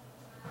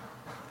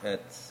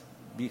at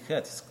Big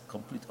Head it's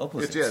complete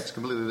opposite. It's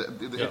completely.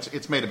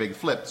 It's made a big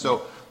flip.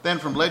 So then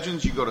from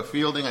Legends you go to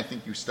Fielding. I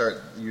think you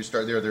start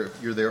there.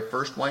 You're their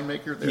first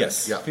winemaker there.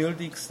 Yes. Yeah.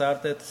 Fielding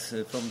started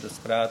from the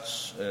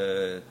scratch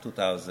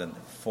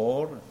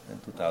 2004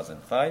 and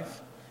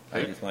 2005.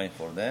 I did wine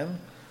for them.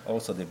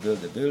 Also they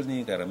built the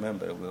building. I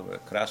remember we were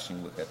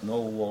crashing. We had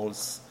no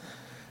walls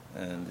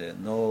and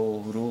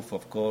no roof.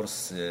 Of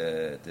course,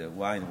 the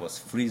wine was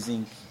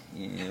freezing.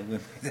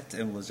 It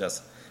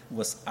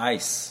was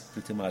ice,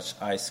 pretty much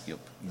ice cube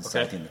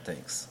inside in the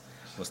tanks.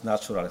 It was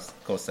natural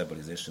cold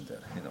stabilization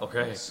there.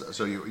 Okay.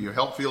 So you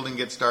helped Fielding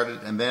get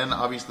started, and then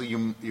obviously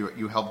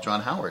you helped John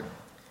Howard.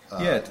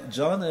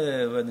 John,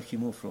 when he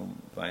moved from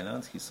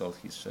Vineland, he sold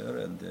his share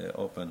and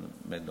opened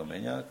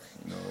Meglomaniac.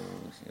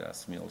 He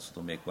asked me also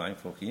to make wine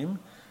for him.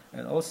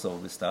 And also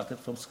we started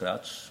from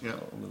scratch. Yeah.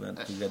 We went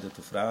together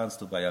to France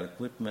to buy our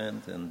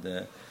equipment. And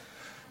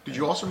did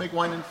you also make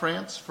wine in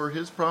France for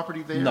his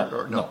property there?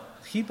 No.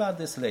 He bought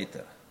this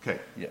later. Okay.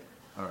 Yeah.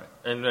 All right.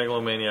 And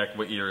Megalomaniac,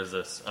 what year is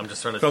this? I'm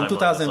just trying to from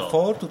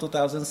 2004 to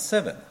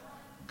 2007.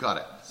 Got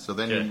it. So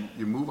then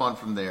you move on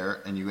from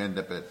there, and you end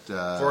up at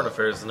Foreign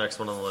Affairs is the next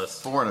one on the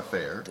list. Foreign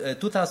Affairs.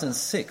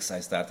 2006,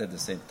 I started at the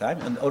same time,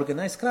 and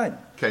Organized Crime.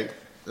 Okay,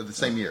 the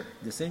same year.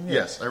 The same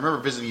year. Yes, I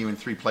remember visiting you in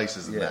 3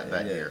 places in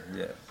that year.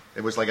 Yeah.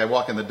 It was like I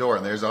walk in the door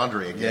and there's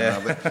Andre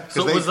again. Yeah.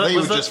 Because they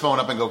would just phone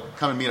up and go,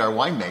 come and meet our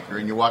winemaker,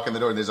 and you walk in the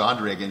door and there's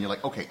Andre again. You're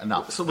like, okay,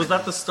 enough. So was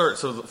that the start?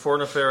 So the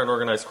Foreign Affair and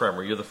Organized Crime,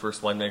 were you the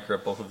first winemaker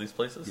at both of these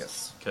places?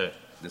 Yes. Okay.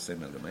 The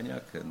same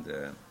Megalomaniac and...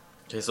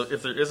 Okay, so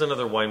if there is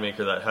another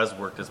winemaker that has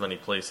worked as many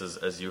places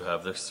as you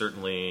have, there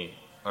certainly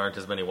aren't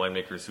as many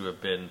winemakers who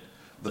have been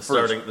the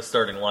starting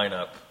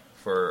lineup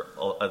for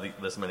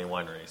this many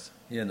wineries.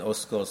 Yeah, and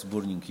Oscar's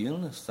Burning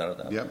Kiln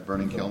started up. Yeah,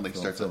 Burning Kiln, they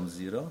start from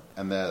zero.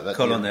 And that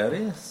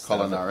Culinary.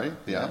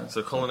 yeah.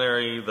 So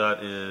Culinary,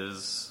 that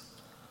is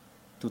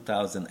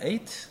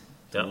 2008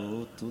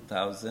 to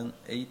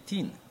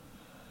 2018.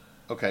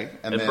 Okay,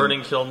 and then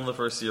Burning Kiln, the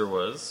first year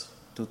was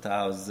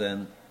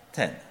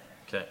 2010.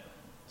 Okay.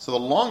 So the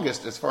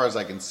longest, as far as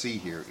I can see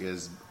here,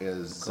 is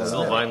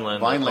Still Vineland.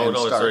 Vineland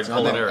Sorry, starts,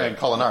 Culinary. and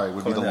Culinary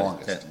would be the Culinary,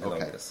 longest. the Okay.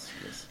 longest,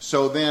 yes.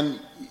 So then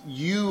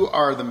you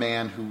are the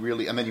man who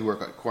really, and then you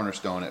work at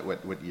Cornerstone. At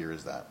what year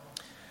is that?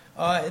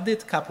 I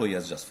did a couple of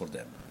years just for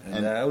them.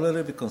 And I will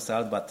really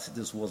consult, but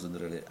this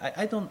wasn't really...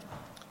 I don't...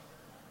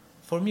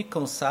 For me,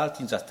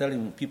 consulting, just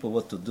telling people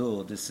what to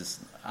do, this is...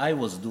 I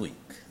was doing.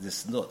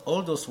 This not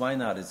all those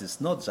wineries,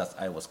 it's not just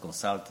I was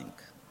consulting.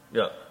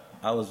 Yeah.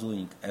 I was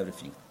doing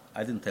everything.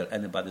 I didn't tell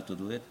anybody to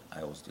do it.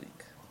 I was doing.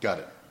 Got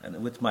it.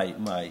 And with my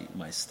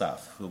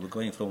staff, we were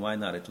going from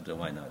winery to the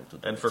winery to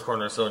the... And for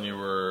Cornerstone, you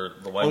were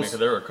the winemaker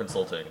there or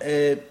consulting?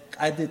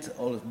 I did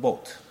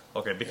both.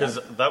 Okay, because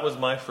that was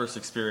my first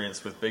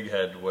experience with Big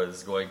Head,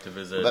 was going to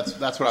visit That's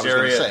what I was Jerry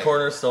going to say. at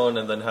Cornerstone,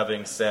 and then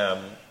having Sam,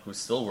 who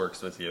still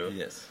works with you,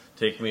 Yes.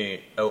 take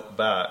me out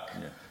back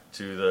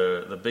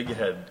to the Big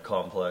Head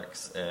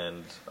complex,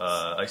 and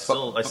I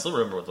still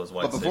remember what those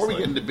wines But before we taste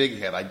get like. into Big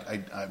Head,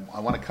 I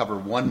want to cover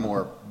one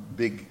more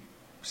big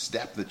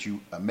step that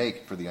you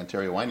make for the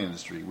Ontario wine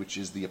industry, which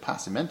is the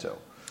appassimento,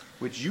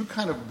 which you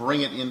kind of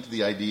bring it into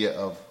the idea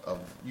of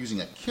using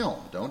a kiln,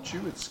 don't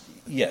you?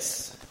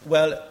 Yes.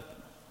 Well,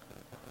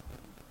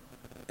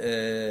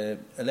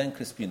 Alain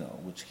Crispino,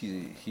 which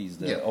he's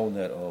the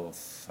owner of,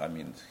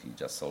 he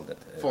just sold that.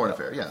 Foreign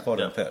Affair, yeah.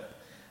 Foreign Yeah. Affair.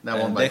 Now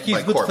owned And by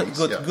he's Corby's,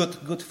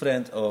 good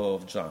friend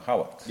of John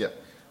Howard. Yeah.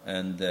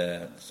 And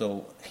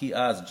so he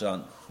asked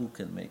John who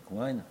can make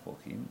wine for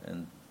him,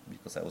 and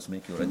because I was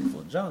making ready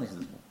for John, he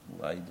said,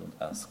 "Why don't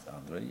ask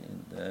Andre?"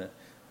 And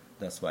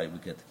that's why we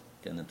get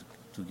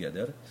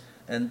together.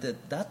 And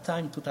at that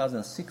time,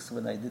 2006,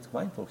 when I did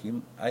wine for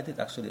him, I did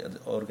actually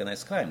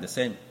Organized Crime. The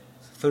same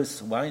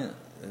first wine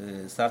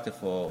started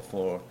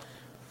for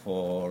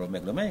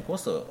Megalomaniac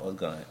also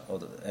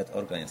at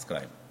Organized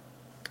Crime.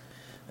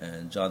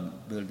 And John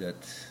built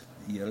it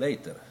a year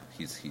later,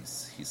 his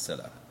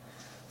cellar.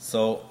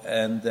 So,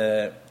 and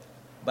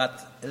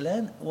but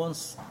Alain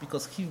wants,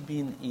 because he's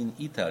been in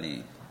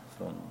Italy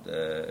from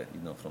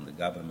the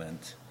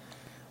government,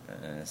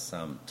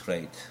 some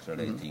trade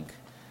relating,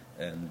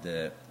 and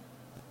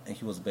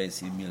he was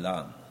based in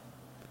Milan,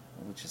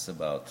 which is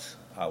about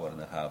hour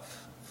and a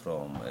half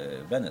from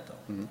Veneto,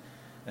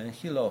 and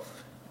he loved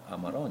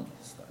Amarone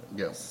style,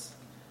 Yes.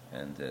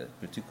 and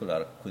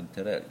particular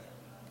Quinterelli.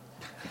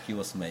 He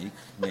was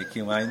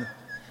making wine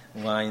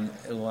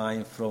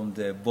from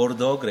the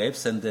Bordeaux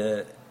grapes and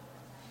the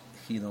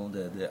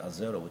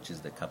Azero, which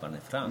is the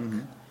Cabernet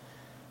Franc.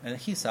 And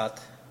he thought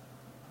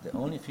the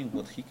only thing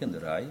what he can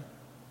dry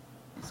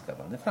is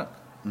Cabernet Franc.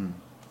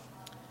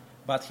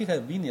 But he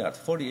had vineyard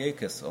 40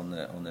 acres in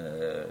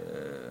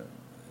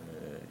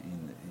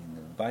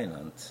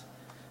Vineland,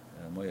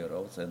 Moyer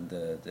Road, and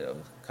the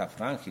Cab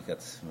Franc he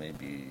had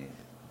maybe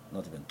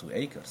not even 2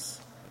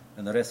 acres.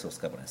 And the rest was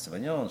Cabernet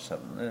Sauvignon,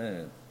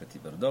 Chardonnay, Petit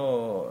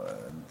Verdot,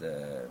 and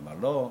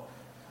Merlot.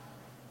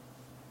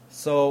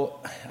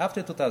 So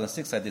after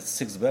 2006, I did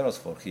 6 barrels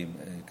for him,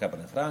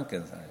 Cabernet Franc,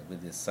 and we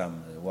did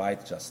some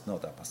white, just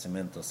not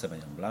Appassimento,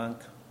 Sauvignon Blanc.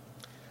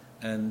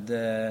 And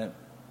there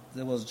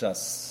was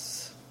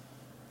just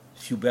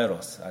few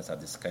barrels. I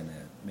thought this kind of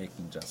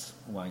making just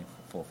wine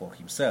for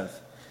himself.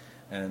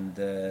 And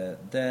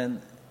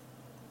then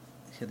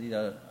he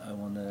said, I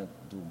want to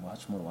do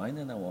much more wine,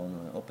 and I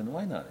want to open a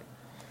winery.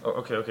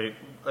 Oh, okay.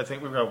 I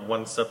think we've got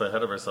one step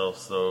ahead of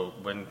ourselves. So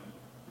when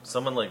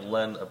someone like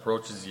Len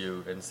approaches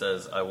you and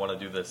says, I want to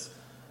do this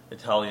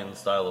Italian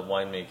style of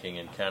winemaking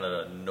in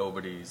Canada,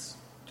 nobody's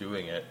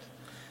doing it,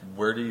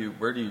 where do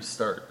you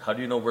start? How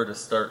do you know where to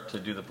start to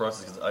do the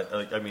process?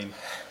 Because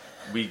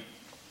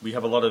we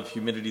have a lot of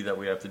humidity that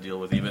we have to deal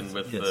with, even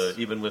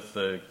with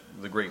the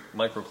great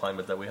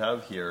microclimate that we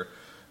have here.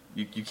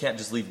 You can't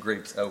just leave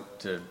grapes out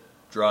to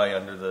dry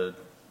under the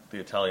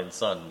Italian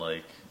sun,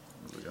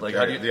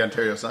 how do you, the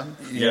Ontario sun?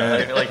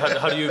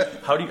 how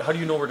do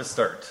you know where to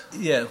start?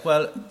 Yeah,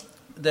 well,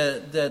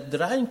 the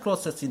drying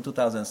process in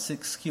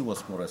 2006, he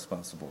was more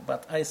responsible.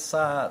 But I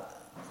saw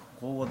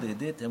what they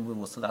did, and there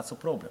was lots of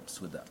problems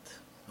with that.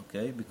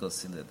 Okay,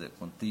 because in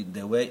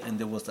the way, and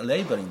there was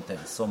labor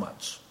intense so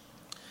much.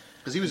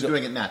 Because he was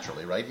doing it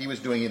naturally, right? He was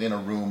doing it in a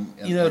room.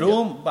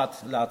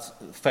 But lots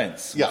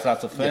fence,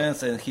 lots of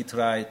fence, and he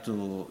tried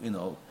to,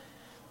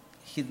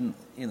 he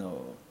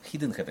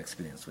didn't have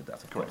experience with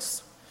that, of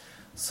course.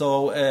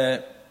 So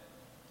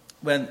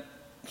when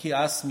he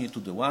asked me to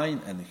do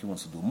wine, and he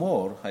wants to do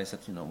more. I said,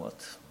 you know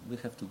what? We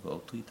have to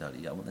go to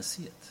Italy. I want to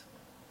see it,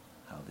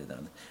 how they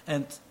done it.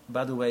 And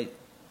by the way,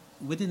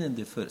 we didn't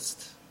the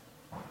first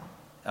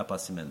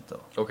appassimento.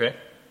 Okay.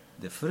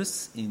 The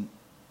first in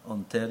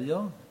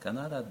Ontario,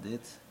 Canada,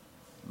 did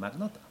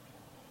Magnota.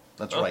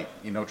 That's right,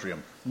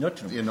 Inotrium.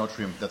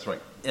 Inotrium, that's right.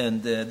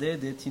 And they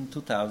did in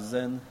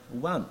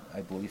 2001,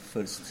 I believe,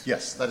 first.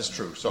 Yes, that is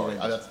true. Sorry,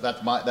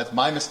 that's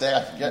my mistake.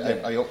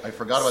 I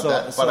forgot about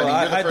that. But so I mean,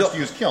 you're the first don't- to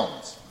use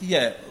kilns.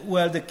 Yeah,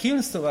 well, the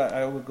kilns, so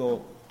I will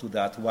go to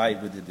that, why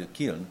we did the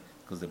kiln,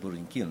 because the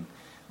brewing kiln.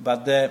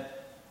 But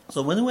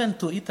so when we went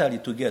to Italy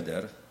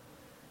together,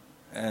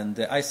 and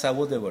I saw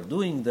what they were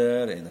doing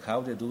there and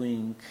how they're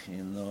doing,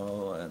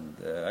 and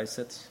I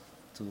said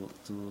to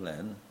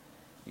Len,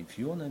 if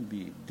you want to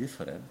be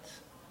different,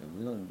 if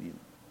we want to be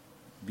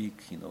big,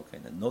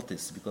 kind of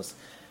notice, because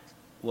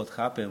what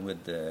happened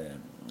with the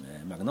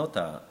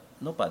Magnota,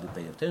 nobody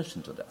paid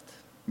attention to that.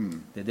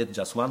 They did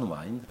just one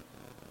wine,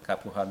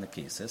 couple hundred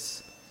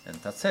cases, and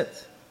that's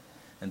it.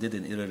 And they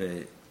didn't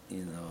really,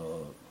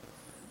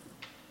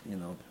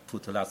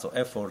 put lots of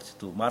effort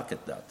to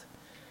market that.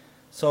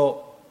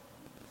 So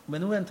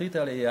when we went to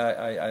Italy,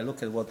 I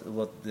looked at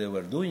what they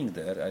were doing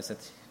there. I said,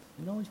 if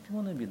you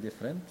want to be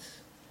different,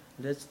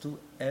 let's do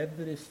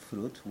every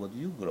fruit what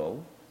you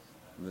grow,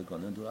 we're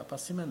going to do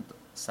appassimento.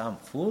 Some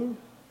full,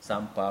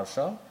 some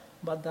partial,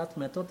 but that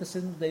method is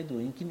they're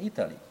doing in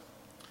Italy.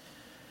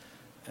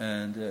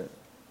 And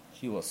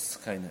he was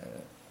kind of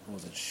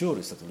wasn't sure.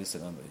 He said,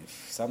 listen, Andrzej,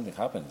 if something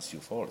happens, it's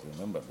your fault.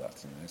 Remember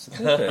that. I said,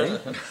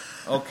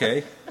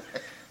 okay.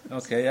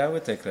 Okay, I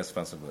will take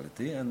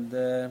responsibility.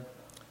 And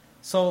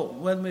so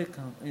when we,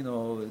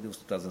 it was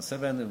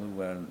 2007, and we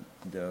were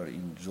there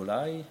in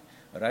July.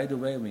 Right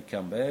away, we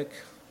come back.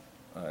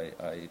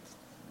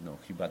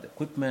 He bought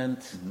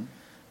equipment,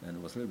 and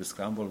it was a little bit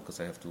scrambled because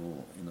I have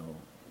to,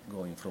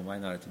 going from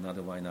winery to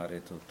another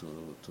winery to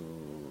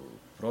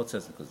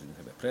process because we didn't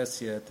have a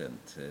press yet, and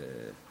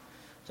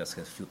just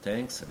had a few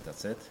tanks, and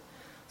that's it.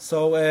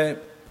 So,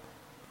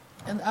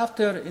 and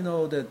after,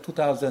 the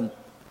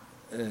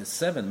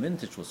 2007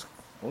 vintage was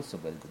also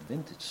very good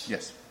vintage.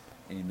 Yes.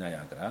 In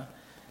Niagara,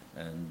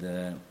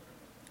 and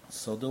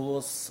so there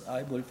was,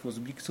 I believe, it was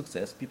a big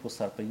success. People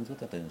started paying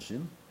good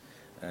attention,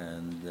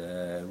 and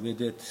we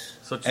did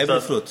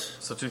every fruit.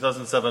 So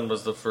 2007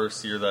 was the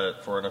first year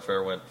that Foreign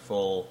Affair went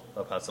full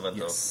appassimento.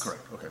 Yes.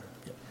 Correct. Okay.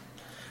 Yeah.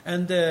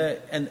 And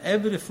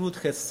every fruit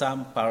has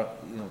some part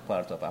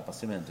of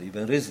appassimento.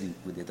 Even Riesling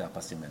we did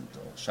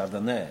appassimento,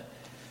 Chardonnay,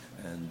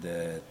 and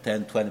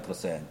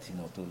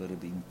 10-20%, to a little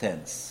bit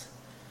intense,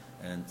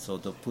 and so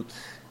to put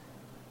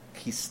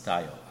his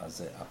style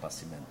as an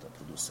appassimento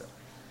producer.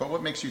 But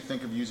what makes you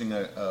think of using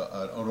an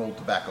old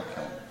tobacco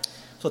kiln?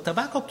 So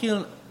tobacco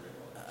kiln,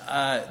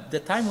 the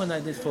time when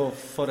I did for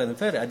Foreign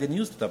Affair, I didn't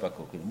use the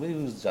tobacco kiln. We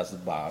used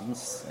just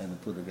barns and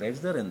put the grapes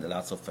there and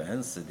lots of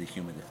fans, the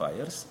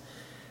humidifiers.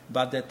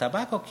 But the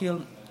tobacco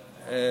kiln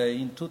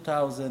in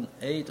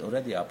 2008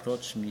 already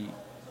approached me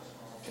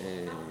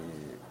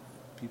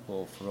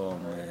people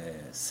from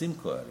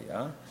Simcoe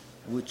area,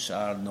 which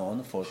are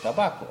known for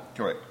tobacco.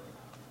 Correct.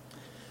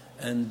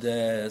 And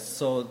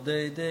so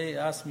they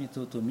asked me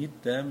to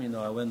meet them.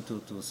 I went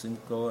to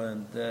Simcoe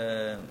and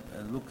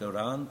look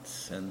around,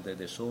 and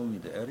they showed me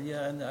the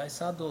area, and I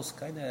saw those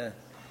kind of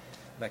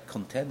like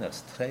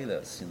containers,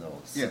 trailers,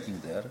 sitting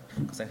there,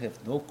 because I have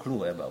no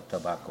clue about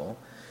tobacco.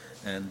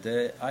 And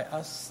I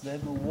asked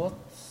them, what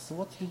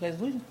you guys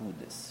doing with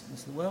this? He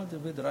said, well,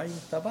 we're drying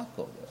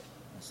tobacco there.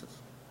 I said,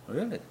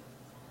 really?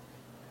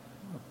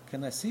 Oh,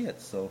 can I see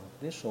it? So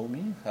they showed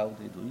me how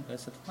they're doing. I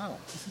said, wow,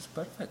 this is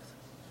perfect.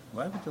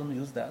 Why we don't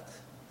use that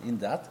in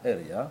that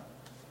area,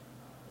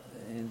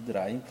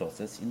 drying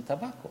process in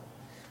tobacco?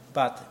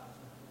 But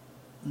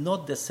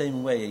not the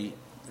same way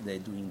they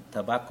do in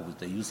tobacco,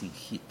 they're using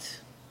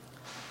heat.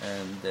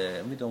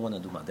 And we don't want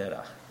to do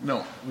Madeira.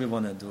 No. We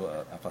want to do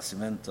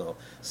appassimento.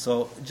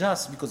 So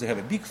just because they have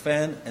a big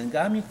fan and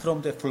coming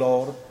from the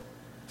floor,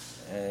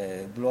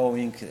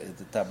 blowing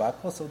the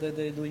tobacco, so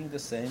they're doing the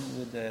same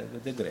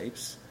with the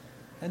grapes,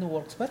 and it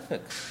works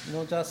perfect.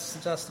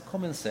 Just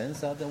common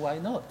sense. Why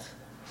not?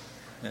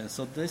 And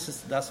so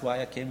that's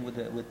why I came with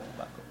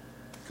tobacco.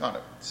 Got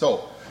it.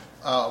 So,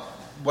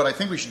 what I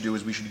think we should do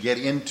is we should get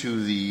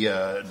into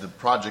the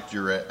project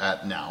you're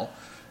at now.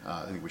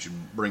 I think we should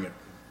bring it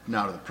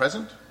now to the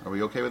present. Are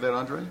we okay with that,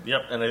 Andrzej?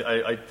 Yep, and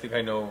I think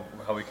I know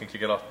how we can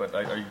kick it off, but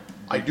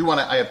I do want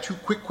to. I have two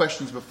quick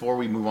questions before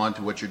we move on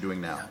to what you're doing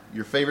now.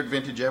 Your favorite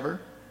vintage ever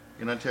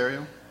in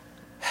Ontario?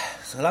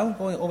 So I'm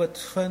going over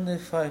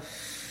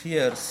 25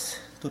 years,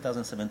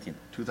 2017.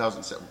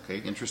 2007.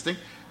 Okay, interesting.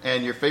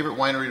 And your favorite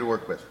winery to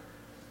work with?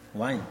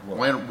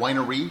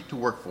 Winery to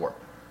work for.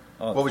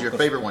 Oh, what was your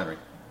favorite winery?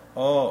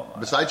 Oh,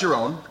 Besides your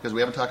own, because we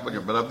haven't talked about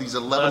your, but of these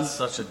 11... That's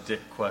such a dick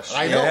question.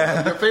 I know.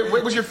 Yeah.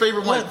 What was your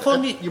favorite one? Well, for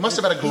me, you must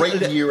have had a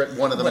great year at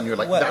one of them, and you're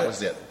like, that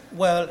was it.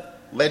 Well,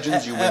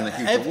 Legends, you win the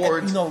huge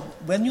awards.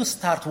 When you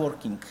start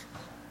working,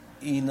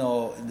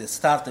 the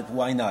start at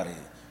winery,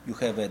 you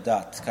have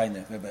that kind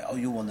of,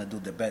 you want to do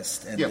the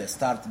best, and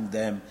starting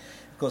them.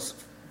 Because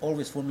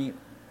always for me,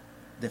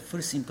 the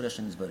first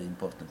impression is very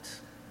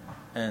important.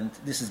 And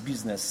this is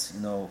business,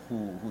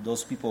 who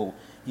those people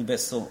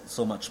invest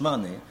so much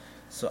money.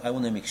 So I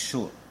want to make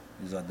sure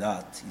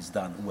that is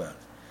done well.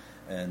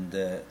 And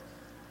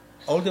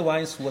all the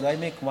wines, when I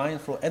make wine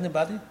for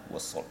anybody,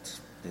 was sold.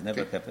 They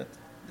never kept it.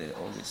 They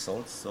always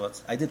sold. So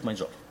I did my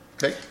job.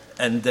 Okay.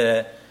 And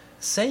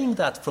saying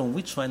that from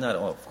which wine,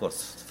 of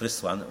course, the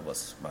first one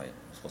was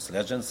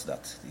Legends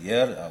that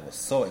year. I was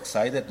so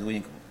excited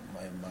doing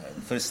my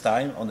first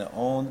time on their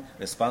own,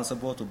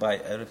 responsible to buy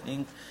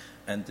everything.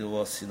 And it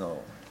was,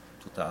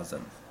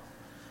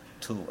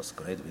 2002 was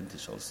great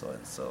vintage also.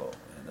 And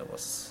I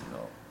was,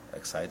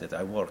 excited.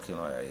 I work,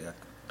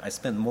 I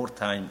spent more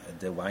time at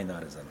the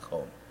wineries than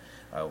home.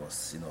 I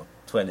was,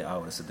 20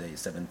 hours a day,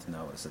 17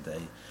 hours a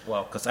day.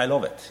 Wow. Because I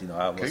love it.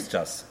 I was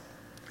just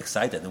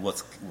excited. And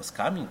what was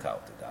coming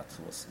out of that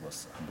was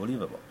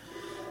unbelievable.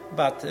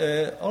 But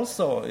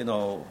also,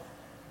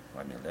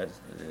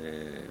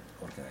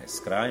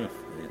 organized crime,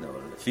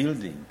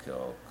 fielding,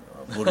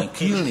 burning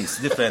kiln is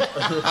different.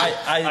 I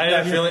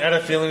had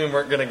a feeling we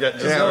weren't going to get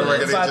just we were going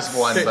to get just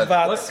one. But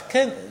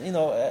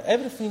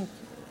everything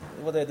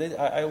what I did,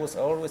 I was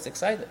always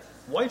excited.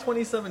 Why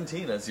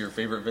 2017 as your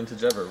favorite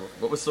vintage ever?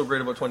 What was so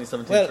great about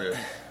 2017 for you?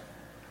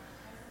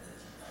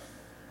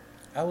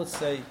 I would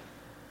say,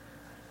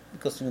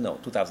 because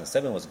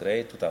 2007 was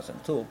great,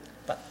 2002,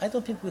 but I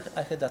don't think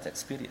I had that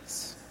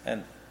experience.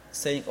 And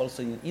saying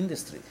also in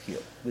industry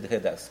here, we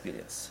had that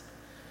experience.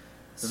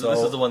 So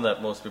this is the one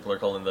that most people are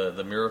calling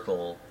the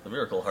miracle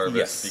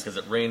harvest, because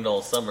it rained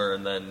all summer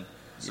and then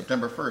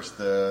September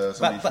 1st,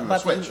 somebody threw a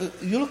switch.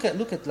 You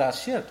look at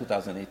last year,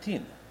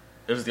 2018.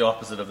 It was the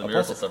opposite of the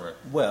miracle summer.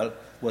 Well,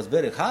 it was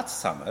very hot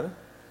summer,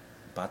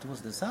 but it was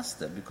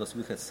disaster because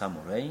we had some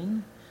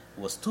rain.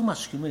 It was too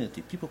much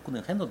humidity. People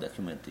couldn't handle the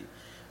humidity.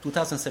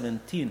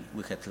 2017,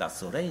 we had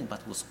lots of rain, but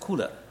it was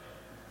cooler.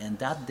 And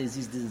that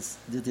disease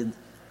didn't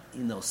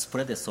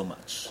spread it so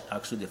much.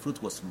 Actually, the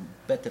fruit was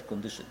better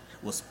condition.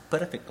 Was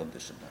perfect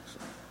condition,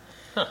 actually.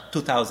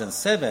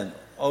 2007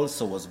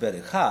 also was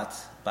very hot,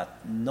 but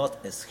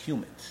not as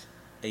humid.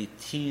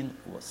 18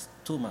 was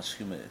too much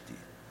humidity.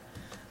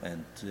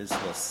 And this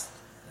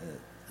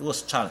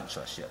was challenge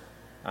last year.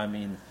 I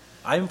mean,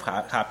 I'm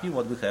happy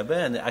what we have,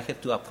 and I had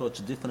to approach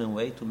a different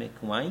way to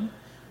make wine.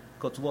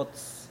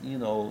 Because in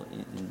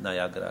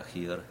Niagara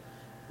here,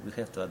 we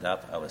have to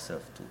adapt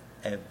ourselves to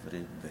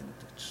every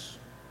vintage.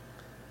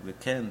 We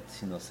can't,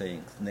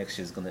 saying next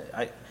year is going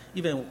to...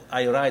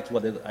 I write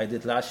what I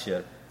did last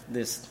year,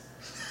 this...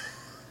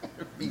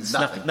 means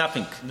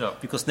nothing. No.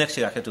 Because next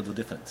year I have to do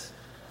different.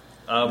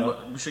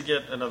 We should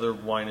get another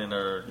wine in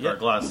our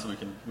glass so we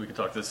can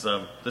talk this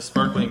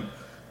sparkling.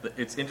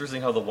 It's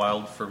interesting how the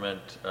wild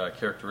ferment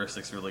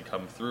characteristics really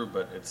come through,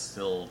 but it's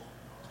still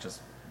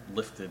just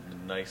lifted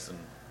and nice and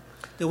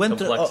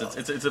complex.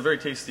 It's a very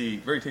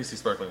tasty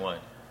sparkling wine.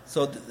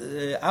 So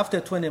after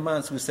 20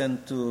 months, we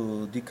sent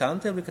to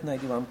decanter. We get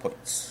 91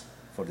 points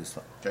for this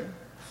one. Okay.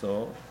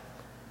 So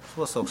it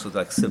was also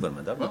like silver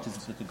medal, which is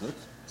pretty good.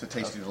 It's a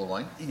tasty little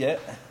wine. Yeah.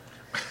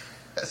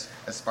 As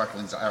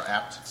sparklings are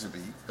apt to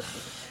be.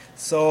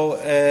 So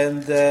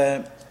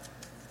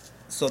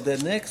so the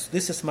next,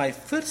 this is my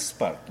first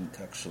sparkling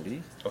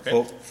actually.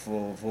 Okay.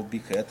 For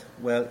Big Head.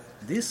 Well,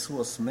 this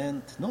was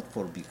meant not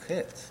for Big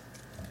Head.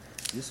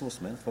 This was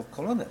meant for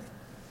culinary.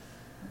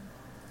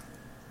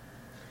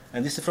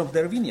 And this is from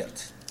their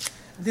vineyard.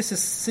 This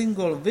is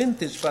single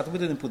vintage, but we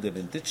didn't put the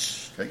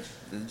vintage. Okay.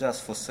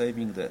 Just for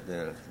saving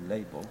the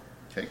label.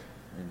 Okay.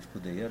 And if you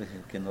put the year,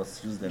 you cannot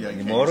use them Yeah, you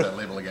anymore. can't use that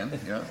label again.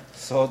 Yeah.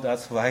 So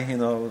that's why,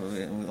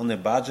 on a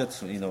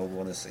budget, we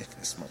want to save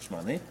this much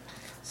money.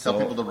 Tell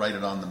people to write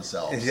it on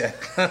themselves. Yeah.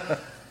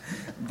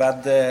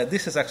 But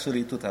this is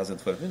actually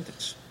 2012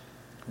 vintage.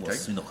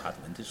 Was, hot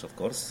vintage, of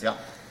course. Yeah.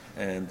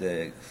 And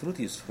the fruit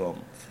is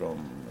from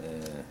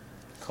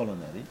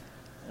culinary.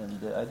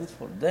 And I did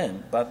for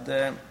them. But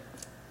the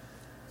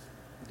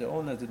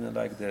owner didn't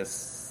like the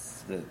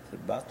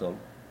bottle.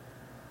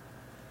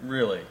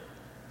 Really?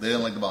 They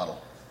didn't like the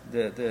bottle.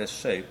 The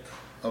shape.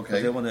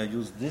 Okay. They want to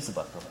use this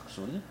bottle,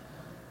 actually.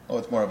 Oh,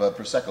 it's more of a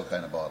Prosecco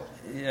kind of bottle.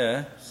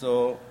 Yeah,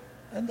 so...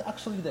 And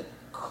actually the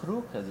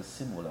crook has a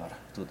similar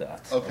to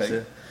that.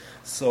 Okay.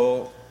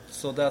 So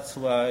that's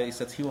why he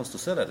said he wants to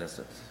sell it. I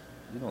said,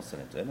 you don't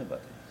sell it to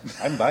anybody.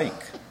 I'm buying.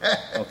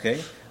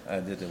 Okay?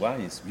 And the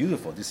wine is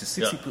beautiful. This is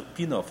 60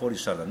 Pinot, 40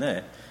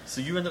 Chardonnay.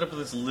 So you ended up with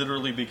this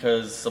literally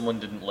because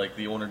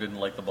the owner didn't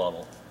like the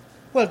bottle.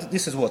 Well,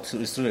 this is what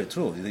is really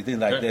true. They didn't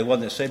like. They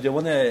want to shape. They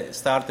want to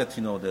start it,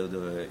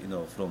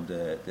 from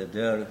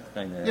their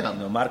kind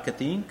of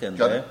marketing and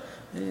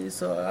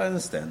so I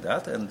understand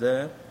that.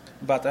 And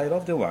but I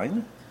love the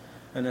wine,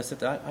 and I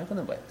said I'm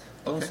gonna buy it.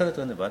 Don't sell it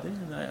to anybody,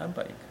 and I'm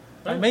buying.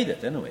 I made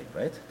it anyway,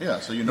 right? Yeah.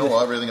 So you know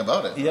everything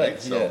about it,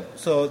 right? Yeah.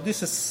 So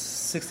this is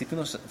 60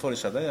 Pinot 40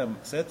 Chardonnay. I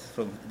said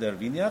from their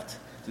vineyard.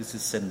 This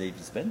is St.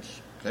 David's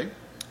Bench. Okay.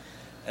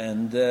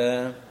 And.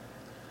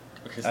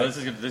 Okay, so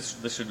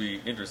this should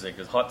be interesting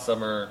because hot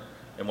summer,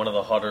 in one of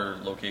the hotter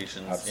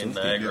locations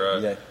Absolutely. in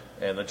Niagara. Yeah.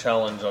 And the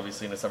challenge,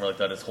 obviously, in a summer like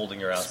that is holding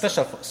your acid.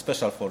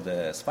 Special for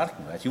the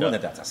sparkling, right? You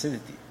wanted that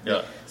acidity.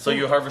 Yeah. So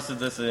you harvested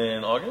this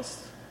in August?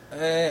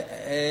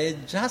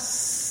 End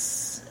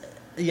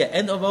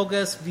of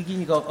August,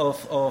 beginning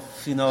of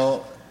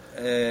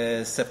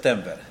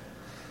September.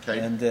 Okay.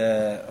 And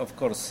of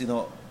course,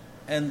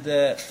 and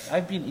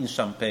I've been in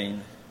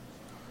Champagne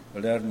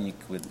learning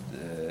with,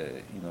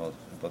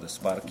 about the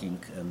sparking,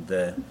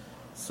 and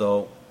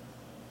so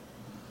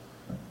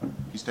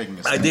He's taking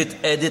a I sip. did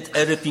edit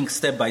everything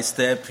step by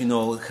step.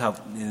 How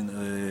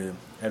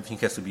everything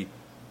has to be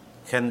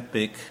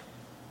hand-picked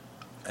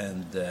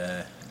and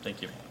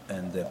Thank you.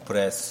 and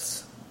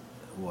press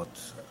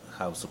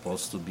how it's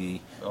supposed to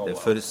be Oh, the wow.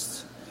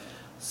 first.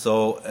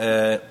 So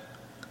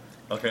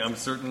Okay, I'm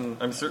certain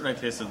I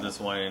tasted this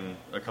wine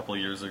a couple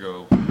of years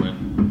ago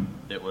when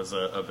it was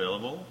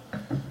available,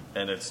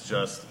 and it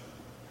has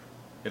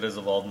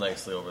evolved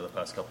nicely over the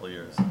past couple of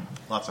years.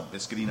 Lots of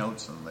biscuity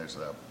notes, and there's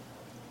Well,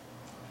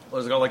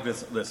 it's got like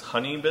this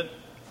honey bit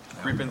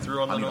creeping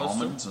through on honey the nose.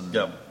 almonds and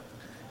Yeah.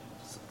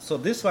 So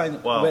this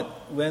wine, Wow.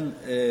 when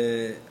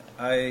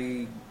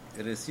I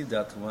received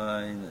that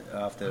wine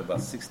after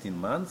about 16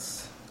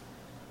 months,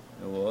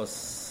 it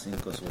was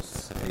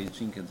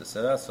aging in the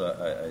cellar, so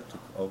I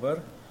took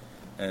over,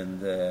 and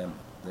the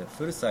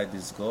first I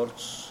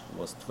disgorged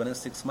was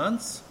 26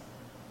 months,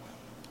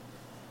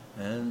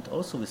 and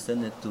also we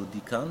sent it to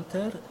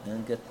decanter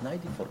and get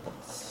 94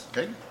 points.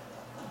 okay.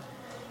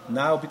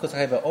 Now, because I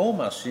have own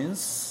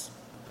machines,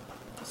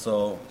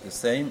 so the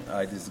same,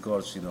 I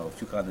disgorge, a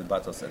few hundred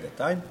bottles at a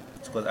time,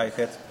 because I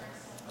had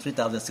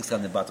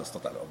 3,600 bottles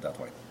total of that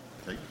wine.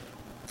 Okay.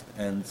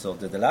 And so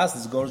the last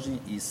disgorging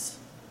is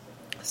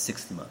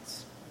 60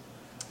 months.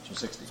 So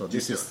 60. So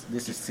this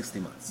is 60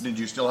 months. Did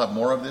you still have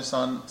more of this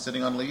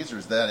sitting on lees, or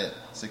is that it?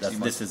 60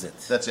 months. This is it.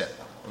 That's it.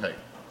 Okay.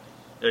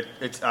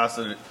 Its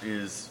acid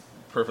is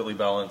perfectly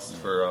balanced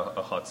for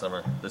a hot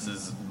summer. This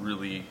is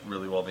really,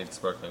 really well made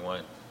sparkling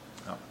wine.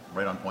 Oh,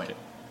 right on point.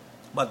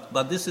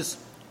 But this is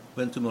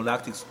when to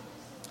malolactics.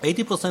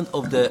 80%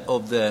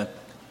 of the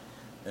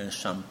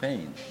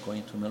champagne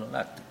going to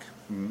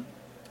malolactic,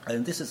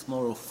 and this is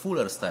more of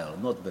fuller style,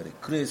 not very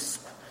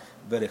crisp,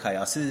 very high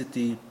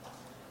acidity.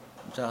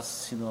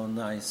 Just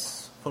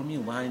nice. For me,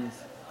 wine,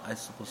 I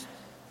suppose,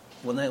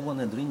 when I want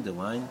to drink the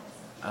wine,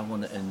 I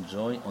want to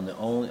enjoy on the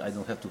own. I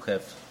don't have to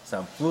have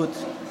some food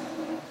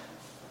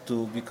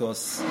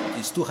because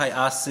it's too high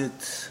acid,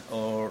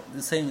 or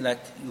the same like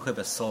you have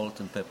a salt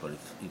and pepper.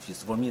 If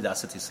it's, for me, the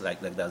acid is like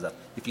that.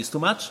 If it's too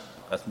much,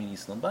 that means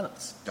it's not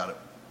balanced. Got it.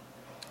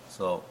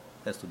 So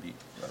it has to be.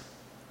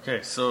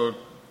 Okay, so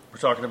we're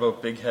talking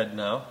about Big Head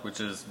now,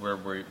 which is where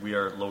we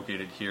are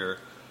located here.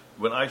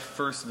 When I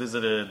first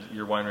visited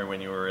your winery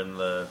when you were in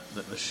the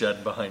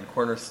shed behind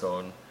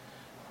Cornerstone,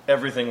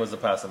 everything was a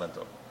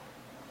Passamento.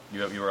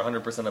 You were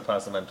 100% a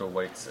Passamento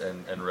whites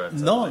and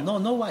reds.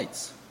 No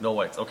whites. No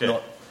whites, okay.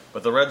 No.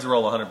 But the reds are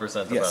all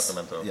 100% a Yes,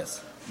 Passamento.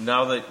 yes.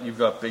 Now that you've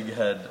got Big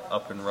Head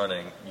up and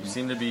running, you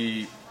seem to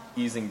be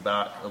easing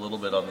back a little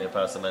bit on the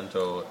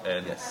Passamento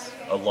and Yes.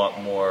 a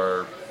lot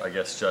more, I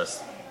guess,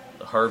 just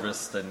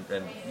harvest. And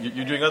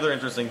you're doing other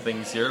interesting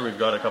things here. We've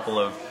got a couple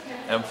of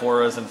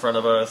amphoras in front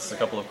of us, a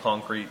couple of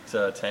concrete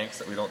tanks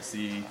that we don't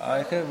see.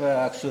 I have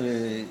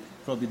actually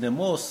probably the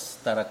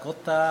most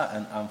terracotta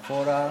and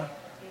amphora,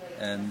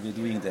 and we're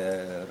doing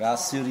the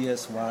Ras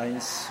series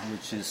wines,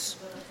 which is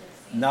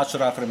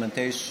natural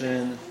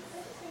fermentation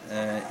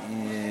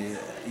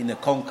in a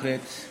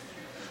concrete.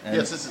 And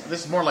Yes,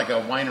 this is more like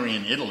a winery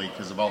in Italy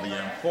because of all the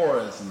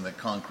amphoras and the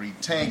concrete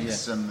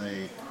tanks and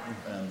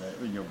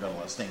you've got a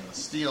lot of stainless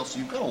steel. So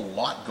you've got a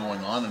lot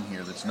going on in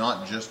here that's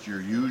not just your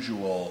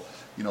usual,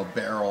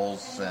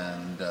 barrels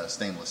and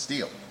stainless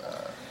steel.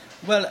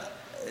 Well,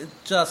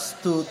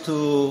 just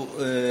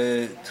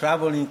to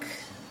traveling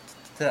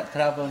to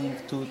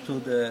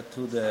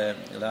the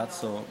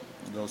Lazio,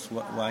 those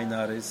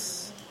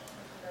wineries,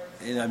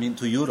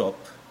 to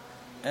Europe,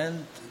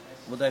 and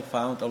what I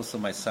found also,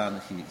 my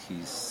son,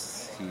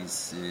 he's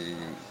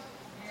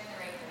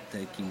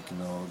taking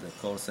the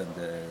course and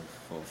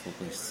for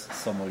his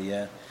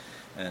sommelier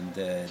and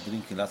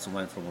drinking lots of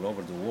wine from all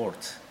over the world,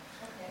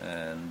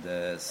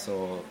 and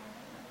so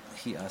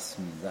he asked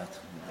me that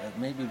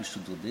maybe we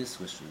should do this,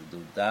 we should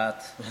do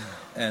that,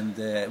 and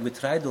we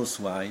tried those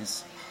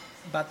wines,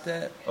 but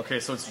Okay,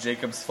 so it's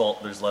Jacob's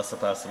fault there's less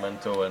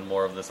Passamento and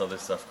more of this other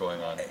stuff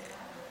going on.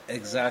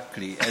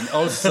 exactly, and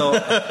also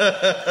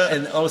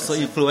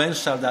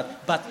influential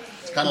that, but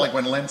It's kind of like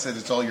when Len said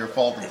it's all your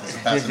fault that this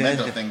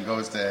Passamento thing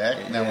goes to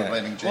heck. Now we're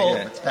blaming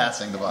Jacob. It's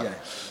passing the buck. yeah.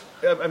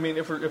 Yeah, I mean,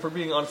 if we're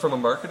being on from a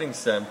marketing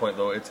standpoint,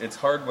 though, it's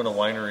hard when a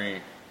winery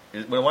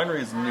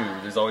is new.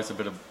 There's always a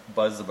bit of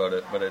buzz about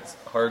it, but it's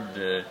hard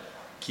to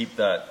keep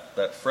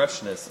that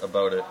freshness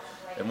about it.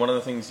 And one of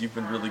the things you've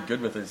been really good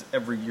with is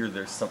every year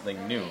there's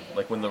something new.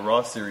 Like when the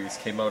Raw series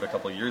came out a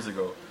couple of years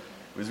ago,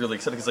 it was really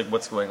exciting. It's like,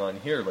 what's going on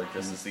here? Like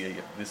this is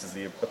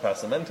the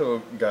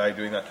Passamento guy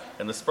doing that,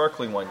 and the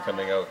sparkling wine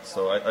coming out.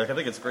 So I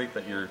think it's great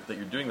that you're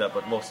doing that.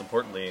 But most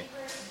importantly,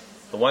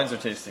 the wines are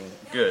tasting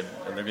good,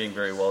 and they're being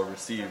very well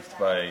received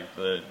by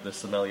the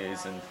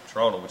sommeliers in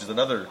Toronto, which is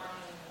another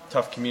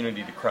tough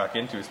community to crack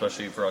into,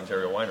 especially for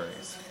Ontario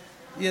wineries.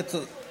 Yeah,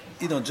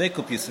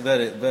 Jacob is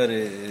very,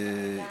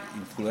 very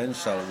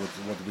influential with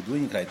what we're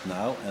doing right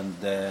now,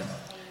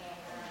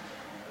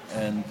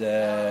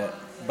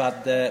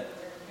 but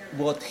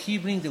what he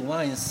brings the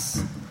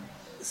wines,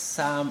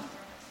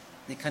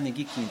 the kind of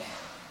geeky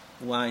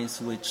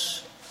wines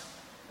which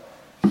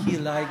he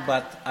like,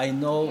 but I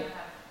know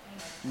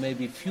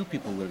maybe few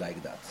people will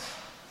like that.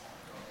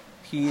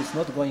 He is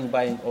not going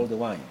buying all the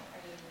wine,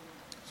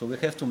 so we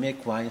have to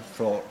make wine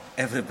for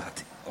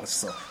everybody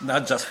also,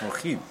 not just for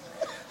him.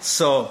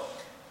 So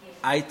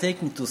I take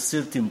him to a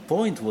certain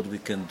point what we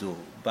can do,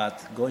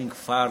 but going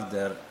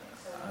farther,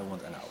 I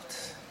won't allow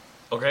it.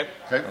 Okay.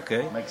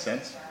 Makes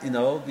sense.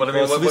 Because But I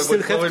mean, we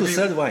still have to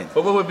sell wine.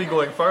 But what would be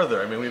going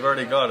farther? I mean, we've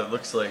already got, it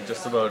looks like,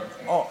 just about...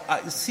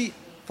 See,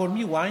 for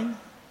me, wine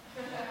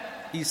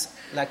is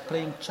like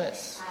playing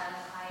chess.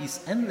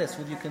 It's endless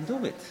what you can do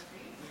with.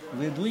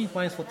 We're doing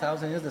wines for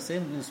 1,000 years, the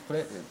same.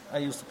 I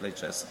used to play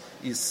chess.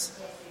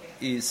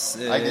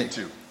 I did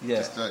too. Yeah.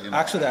 Just,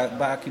 Actually,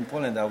 back in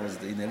Poland, I was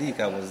in a league.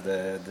 I was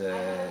the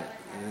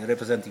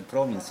representing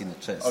province in the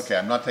chess. Okay,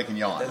 I'm not taking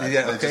you on. I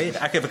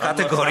have a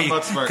category. I'm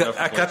not smart enough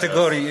to play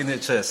category in the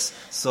chess.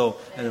 So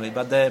anyway,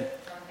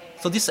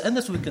 so this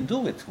endless we can do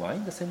with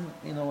wine. The same,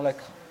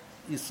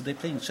 they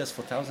playing chess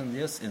for 1,000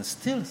 years and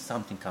still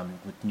something coming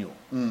with new,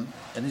 and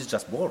it's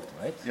just bored,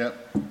 right? Yeah.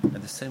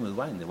 And the same with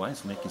wine. The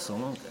wine's making so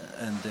long,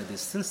 and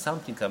there's still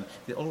something coming.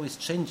 They're always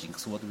changing.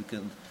 So what we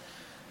can,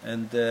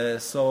 and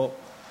so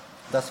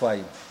that's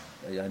why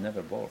I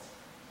never bore.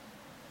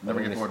 Never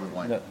get bored with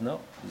wine. No,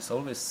 it's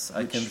always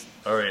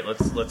All right,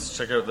 let's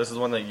check out. This is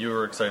one that you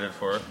were excited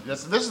for.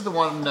 Yes, this is the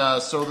one.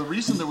 So the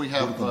reason that we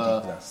have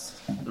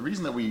the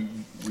reason that we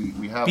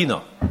have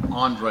Pinot.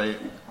 Andrzej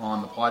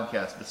on the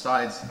podcast,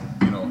 besides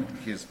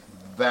his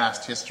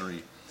vast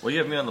history. Well, you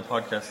have me on the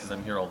podcast because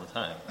I'm here all the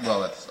time.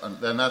 Well, that's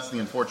the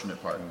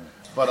unfortunate part.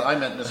 But I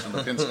meant Mr.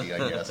 Lipinski,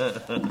 I guess.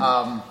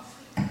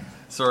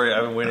 Sorry,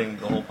 I've been waiting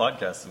the whole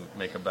podcast to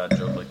make a bad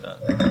joke like that.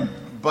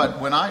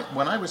 But when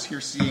I was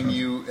here seeing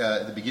you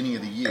at the beginning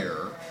of the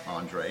year,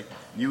 Andrzej,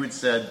 you had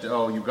said,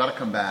 "Oh, you've got to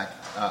come back.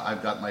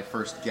 I've got my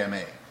first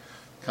Gamay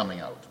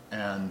coming out."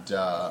 And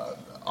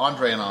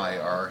Andrzej and I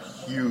are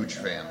huge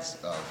fans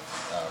of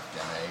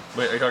Gamay.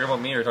 Wait, are you talking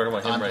about me or are you talking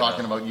about him I'm right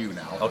talking now? about you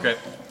now. Okay.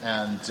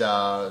 And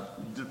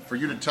for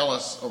you to tell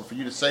us, or for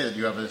you to say that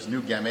you have this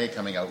new Gamay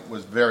coming out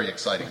was very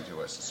exciting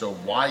to us. So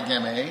why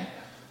Gamay?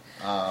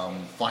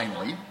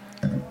 Finally.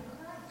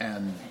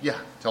 And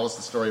tell us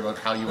the story about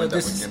how you ended up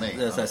with Gamay.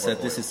 As I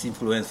said, this is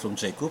influence from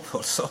Jacob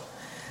also.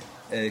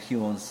 He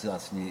wants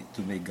me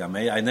to make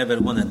Gamay. I never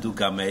want to do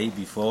Gamay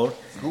before.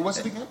 Who was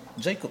it again?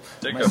 Jacob.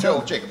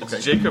 Jacob. Jacob. Okay.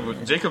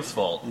 It's Jacob's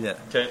fault. Yeah.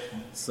 Okay.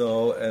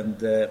 So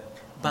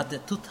but the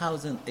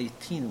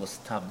 2018 was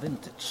tough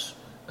vintage,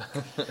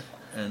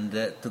 and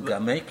to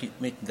make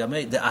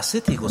Gamay, the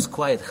acidity was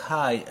quite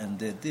high, and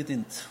they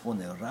didn't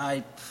want to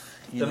ripe.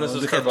 Then this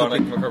is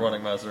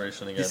carbonic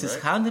maceration again, This is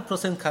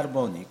 100%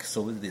 carbonic,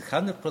 so we did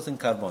 100%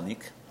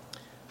 carbonic,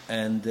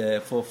 and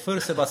for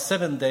first about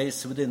 7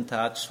 days we didn't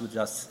touch, we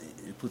just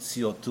put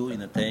CO2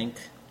 in a tank,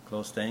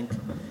 closed tank,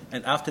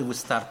 and after we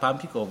start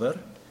pumping over,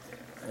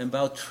 in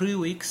about 3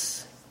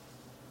 weeks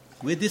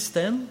we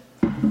destem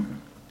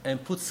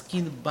and put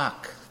skin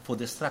back for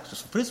the structure.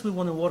 So first we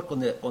want to work on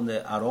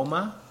the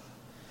aroma,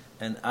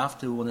 and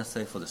after we want to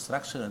say for the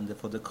structure and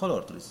for the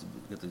color, to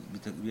get a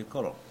bit of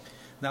color.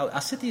 Now,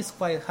 acidity is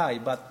quite high,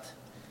 but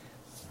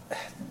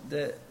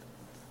the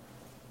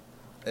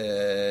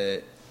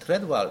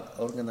Treadwell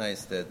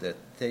organized the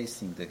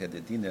tasting. They had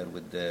a dinner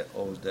with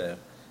all the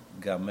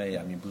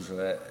Gamay,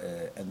 Bourgeois,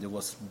 and there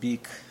was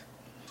big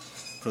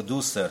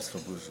producers for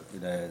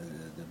Bourgeois.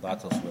 The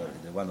bottles were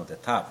the one on the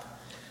top.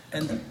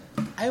 And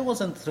I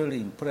wasn't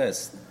really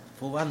impressed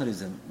for one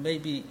reason.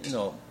 Maybe,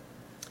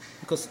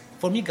 because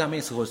for me, Gamay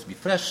is supposed to be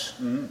fresh,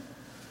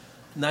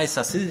 nice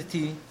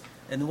acidity,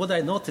 and what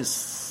I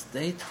noticed,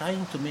 they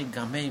trying to make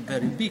Gamay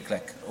very big,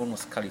 like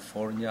almost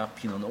California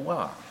Pinot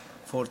Noir,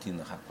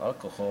 14.5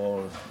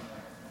 alcohol,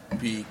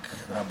 big,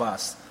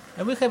 robust.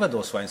 And we have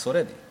those wines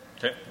already.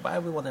 Okay.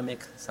 But we want to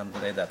make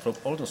something like that from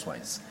all those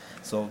wines.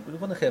 So we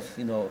want to have,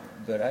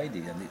 variety.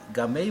 And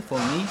Gamay, for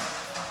me,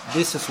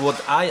 this is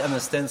what I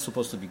understand is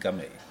supposed to be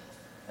Gamay.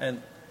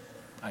 And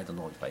I don't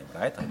know if I'm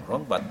right, I'm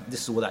wrong, but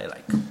this is what I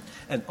like.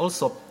 And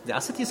also, the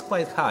acidity is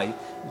quite high,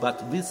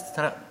 but we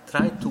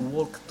try to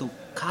work to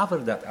cover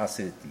that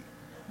acidity.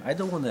 I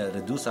don't want to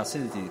reduce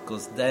acidity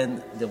because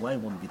then the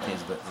wine won't be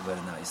taste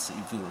very nice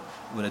if you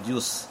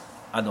reduce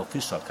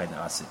unofficial kind of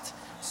acid.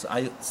 So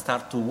I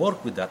start to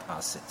work with that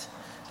acid.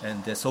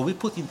 And so we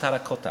put in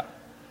terracotta.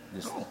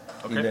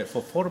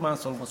 For 4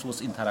 months almost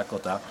was in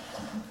terracotta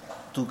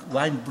to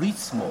wine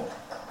breathes more.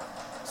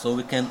 So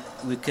we can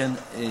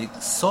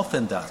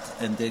soften that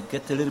and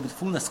get a little bit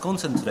fullness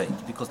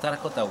concentrate because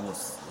terracotta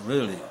was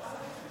really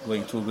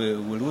going to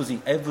we're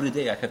losing every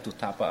day. I have to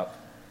top up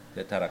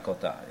the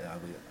terracotta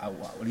a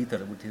liter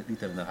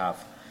and a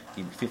half,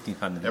 in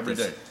 1,500 Every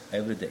liters. day?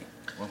 Every day.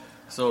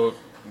 So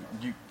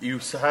you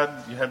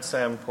had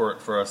Sam pour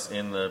it for us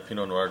in the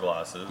Pinot Noir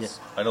glasses.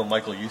 Yeah. I know,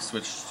 Michael, you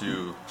switched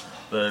to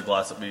the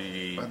glass that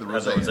we The had the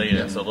rosé, rosé in,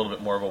 yeah. so a little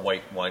bit more of a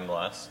white wine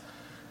glass.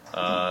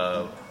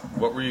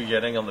 What were you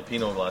getting on the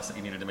Pinot glass that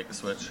you needed to make the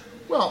switch?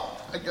 Well,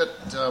 I got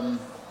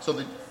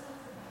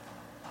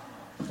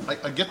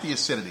I get the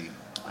acidity,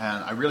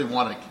 and I really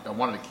wanted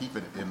to keep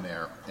it in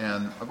there.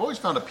 And I've always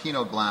found a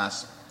Pinot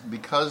glass,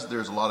 because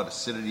there's a lot of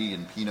acidity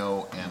in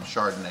Pinot and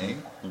Chardonnay,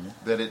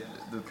 that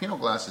the Pinot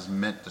glass is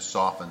meant to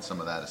soften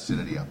some of that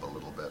acidity up a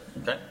little bit.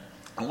 Okay.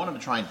 I wanted to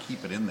try and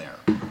keep it in there,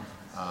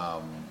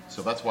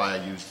 so that's why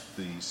I used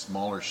the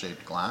smaller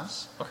shaped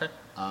glass. Okay.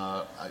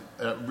 I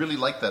really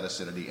like that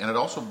acidity, and it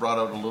also brought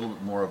out a little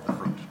bit more of the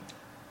fruit.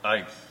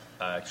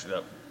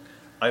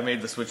 I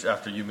made the switch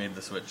after you made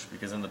the switch,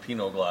 because in the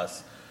Pinot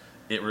glass,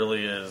 it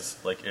really is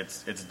like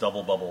it's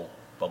double bubble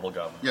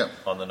gum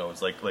on the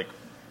nose, like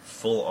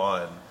full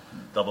on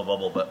double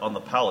bubble. But on the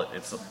palate,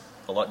 it's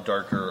a lot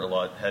darker, a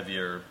lot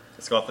heavier.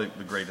 It's got the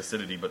great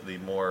acidity, but the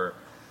more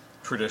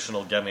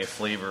traditional Gamay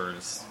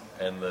flavors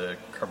and the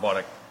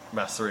carbonic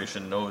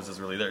maceration nose is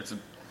really there. It's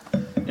an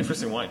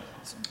interesting wine.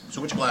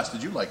 So which glass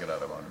did you like it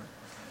out of, Andre?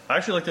 I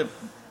actually liked it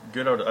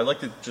good out. I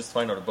liked it just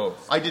fine out of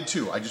both. I did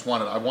too. I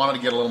wanted to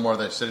get a little more of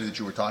the acidity that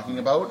you were talking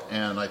about,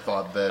 and I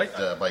thought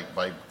that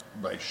by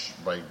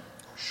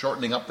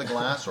shortening up the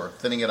glass or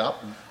thinning it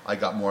up, I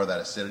got more of that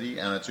acidity,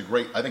 and I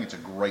think it's a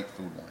great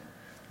food wine.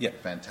 Yeah,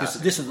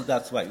 Fantastic.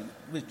 That's why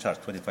we charge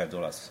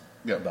 $25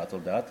 Yeah. a bottle.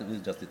 That we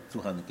just did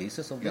 200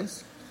 cases of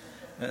this,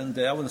 and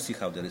I want to see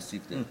how they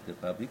receive the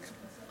public.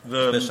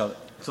 Special.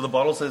 So the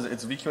bottle says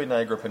it's VQA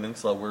Niagara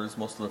Peninsula. Where's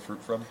most of the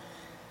fruit from?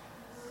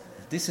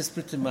 This is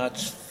pretty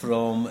much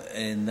from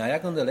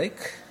Niagara on the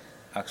Lake.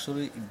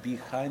 Actually,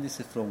 behind this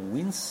is from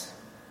Winds,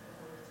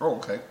 Oh,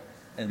 okay.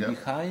 and Yeah.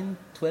 behind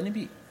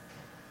 20B.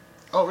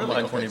 Oh, really?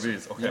 Behind Okay. 20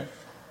 Bs. Okay.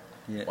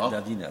 Yeah, Wow.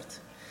 the vineyard.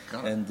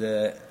 Got it.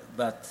 And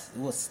but it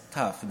was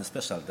tough, and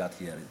especially that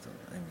year.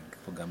 I mean,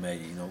 for Gamay,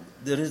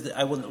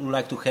 I wouldn't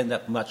like to hand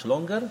that much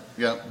longer.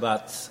 Yeah.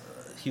 But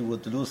he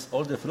would lose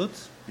all the fruit,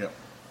 Yeah.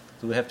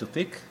 so we have to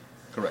pick.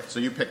 Correct. So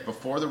you picked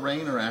before the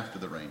rain or after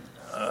the rain?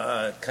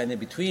 Kind of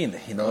between,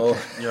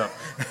 Yeah.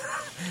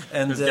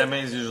 And Because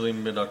Gamay is usually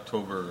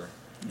mid-October.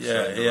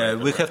 yeah,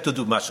 we have to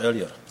do much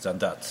earlier than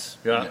that.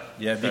 Yeah.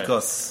 Yeah, Okay.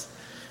 because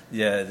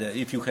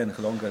if you hand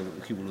longer,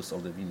 he will lose all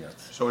the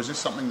vineyards. So is this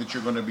something that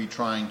you're going to be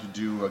trying to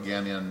do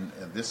again in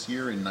this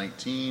year in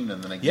 19,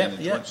 and then again in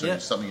 20? So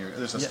it's something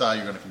this is a style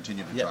you're going to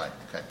continue to try.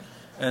 Okay.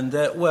 And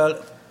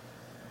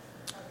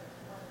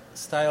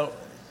style.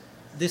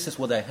 This is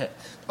what I had.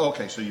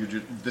 Okay, so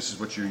this is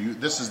what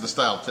this is the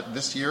style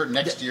this year.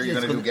 Next year you're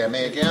going to do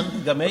Gamay again,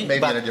 Gamay, maybe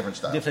but in a different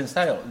style. Different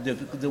style.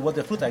 What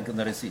the fruit I'm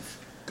gonna receive.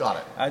 Got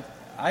it.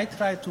 I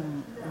try to,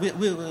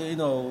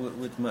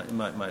 with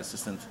my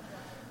assistant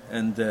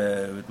and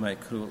with my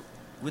crew,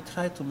 we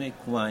try to make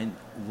wine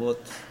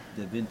what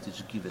the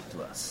vintage give it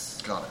to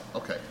us. Got it.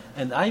 Okay.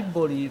 And I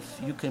believe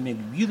you can make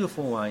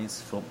beautiful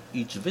wines from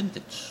each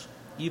vintage.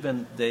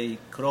 Even they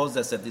cross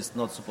that it's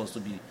not supposed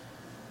to be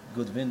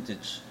good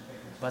vintage,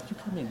 but you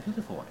can make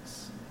beautiful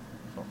wines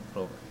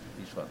from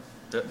each one.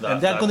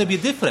 And they're going to be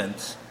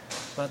different,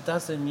 but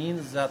doesn't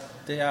mean that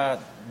they are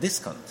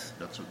discount.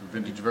 That's what the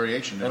vintage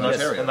variation in And that's,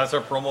 Ontario. and that's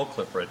our promo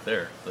clip right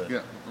there.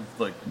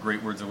 Like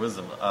great words of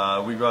wisdom.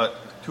 We've got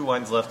 2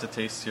 wines left to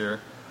taste here.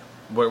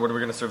 What are we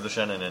going to serve the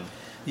Shannon in?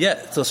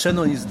 Yeah, so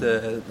Shannon is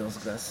those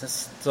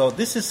glasses. So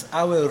this is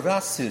our RA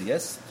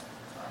series,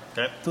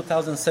 Okay.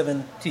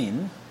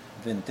 2017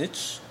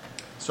 vintage.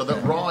 So the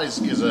raw is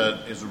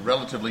a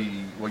relatively,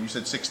 well, you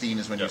said 16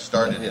 is when you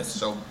started Yes. it.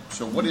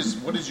 So what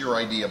is your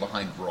idea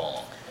behind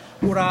raw?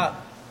 Raw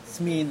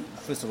means,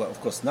 first of all, of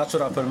course,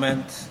 natural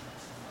ferment,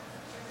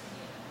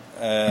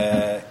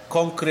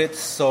 concrete,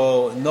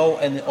 so no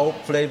any oak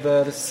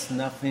flavors,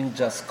 nothing,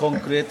 just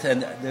concrete.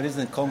 And the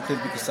reason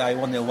concrete because I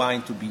want the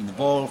wine to be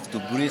involved, to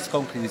breathe.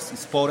 Concrete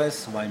is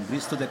porous, wine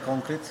breathes to the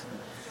concrete,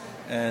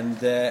 and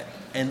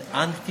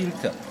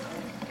unfiltered.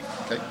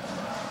 Okay.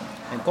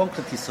 And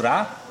concrete is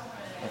raw,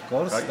 of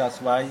course. Right.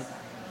 That's why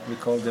we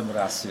call them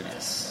raw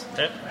series.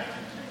 Okay.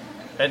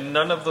 And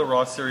none of the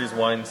raw series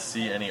wines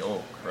see any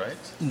oak, right?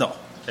 No,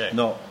 Okay.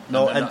 no.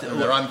 And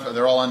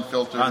they're all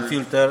unfiltered.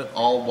 Unfiltered.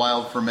 All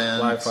wild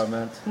ferment. Wild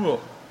ferment.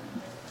 Cool.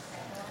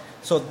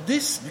 So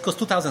this, because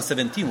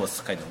 2017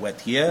 was kind of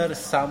wet year,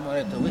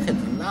 summer, we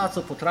had lots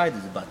of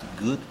Botrytis, but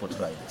good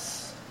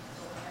Botrytis.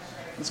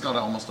 It's got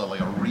almost like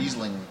a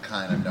Riesling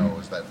kind of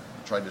nose. That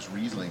tried this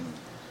Riesling.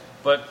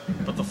 But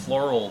the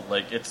floral,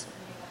 like it's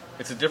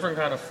a different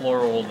kind of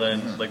floral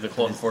than like the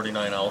Clone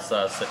 49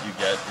 Alsace that you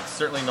get. It's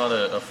certainly not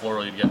a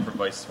floral you'd get from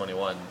Vice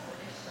 21.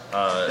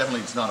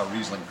 Definitely, it's not a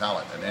Riesling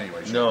palette in any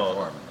way, shape, or No,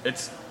 form.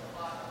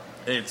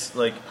 it's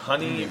like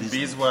honey,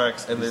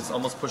 beeswax, and it's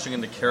almost pushing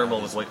into caramel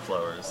with white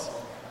flowers.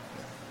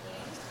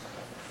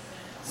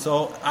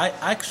 So I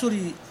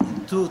actually,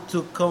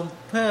 to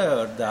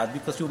compare that,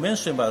 because you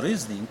mentioned about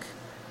Riesling,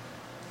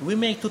 we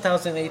make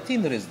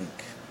 2018 Riesling,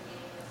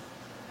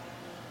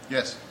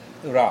 Yes.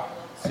 raw.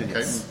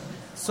 Yes.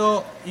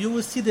 So you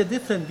will see the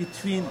difference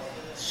between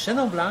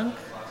Chenin Blanc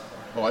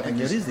Oh, I think and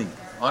the he's, Riesling.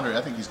 Andre,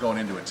 I think he's going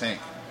into a tank.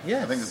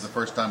 Yes. I think this is the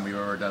first time we've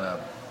ever done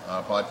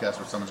a podcast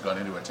where someone's gone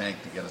into a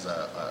tank to get us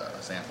a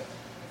sample.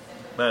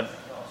 Man,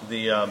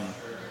 the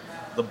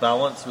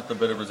balance with the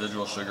bit of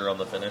residual sugar on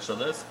the finish of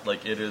this,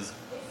 like I'm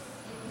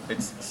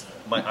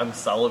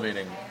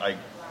salivating. I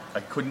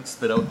couldn't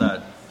spit out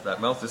that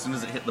mouth as soon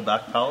as it hit the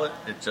back palate.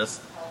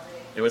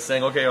 It was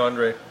saying, "Okay,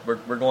 Andre, we're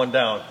going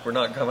down. We're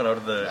not coming out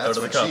of the That's out of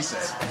the what cup." she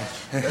said.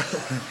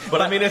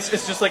 But I mean, it's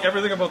just like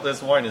everything about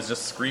this wine is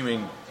just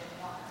screaming.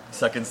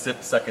 Second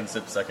sip, second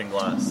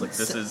glass. Like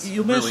this is.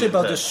 You really mentioned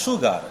about the intense.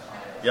 sugar.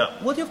 Yeah,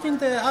 What do you think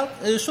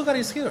the sugar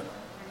is here?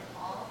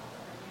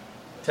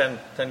 10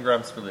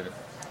 grams per liter.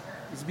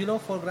 It's below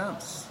 4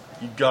 grams.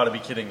 You gotta be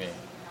kidding me.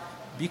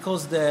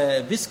 Because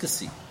the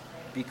viscosity,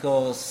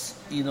 because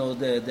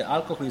the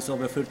alcohol is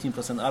over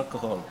 13%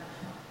 alcohol.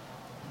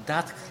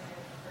 That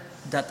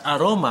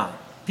aroma,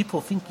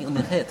 people thinking in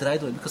the head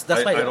right away, because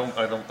that's why I don't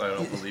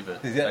believe it.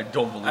 Yeah. I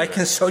don't believe I it.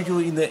 can show you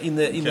in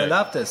the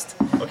lab test.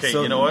 Okay,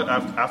 So- you know what?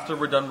 After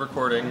we're done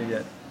recording, Yeah.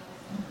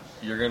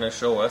 you're gonna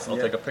show us. I'll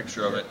Yeah. take a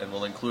picture of it and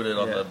we'll include it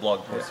on Yeah. the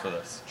blog post for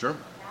this. Sure.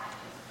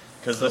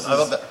 Because this I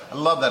love is that. I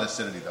love that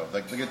acidity though.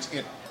 Like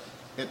it,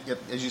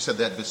 as you said,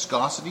 that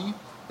viscosity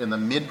in the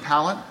mid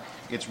palate.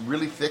 It's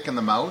really thick in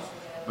the mouth,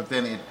 but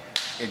then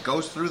it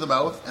goes through the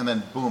mouth, and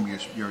then boom,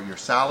 you're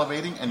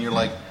salivating, and you're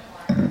like,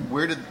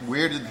 where did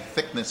the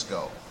thickness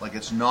go? Like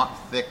it's not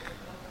thick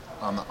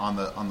on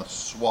the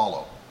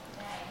swallow.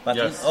 But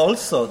Yes.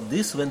 also,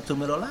 this went to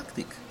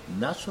malolactic,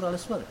 natural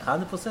as well,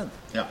 100%.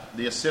 Yeah,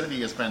 the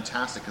acidity is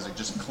fantastic because it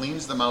just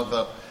cleans the mouth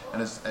up.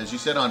 And as you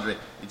said, Andre,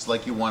 it's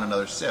like you want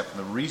another sip. And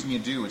the reason you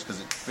do is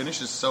because it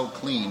finishes so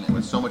clean and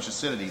with so much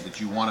acidity that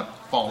you want to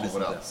follow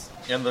it up.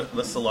 and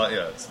the saliva.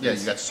 Yeah, Yeah,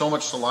 you got so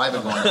much saliva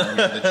going on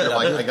that you're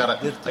like, I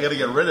gotta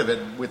get rid of it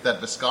with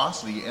that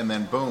viscosity, and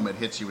then boom, it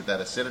hits you with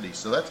that acidity.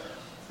 So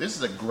this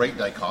is a great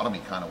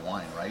dichotomy kind of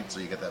wine, right? So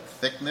you get that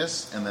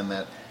thickness and then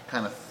that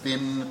kind of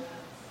thin,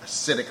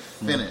 acidic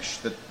finish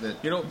that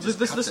just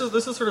this cuts it.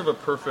 is sort of a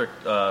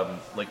perfect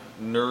like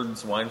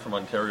nerd's wine from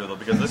Ontario though,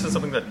 because this is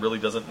something that really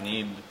doesn't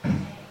need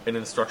an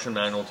instruction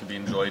manual to be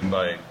enjoyed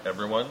by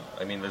everyone.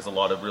 I mean, there's a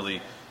lot of really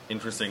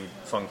interesting,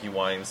 funky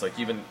wines. Like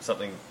even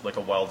something like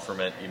a wild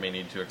ferment, you may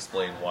need to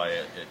explain why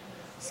it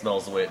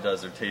smells the way it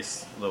does or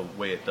tastes the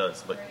way it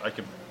does. But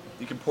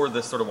you can pour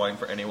this sort of wine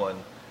for anyone,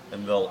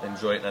 and they'll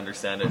enjoy it and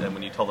understand it. And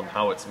when you tell them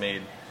how it's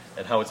made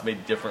and how it's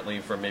made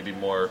differently from maybe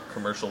more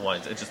commercial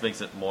wines, it just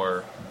makes it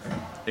more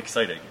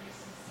exciting.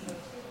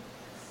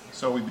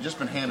 So we've just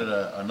been handed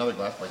another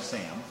glass by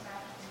Sam.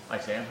 Hi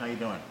Sam, how you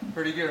doing?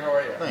 Pretty good. How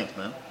are you? Thanks,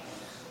 man.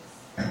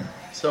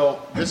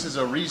 So this is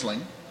a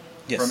Riesling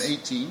Yes. from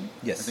 18.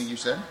 Yes. I think you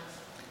said.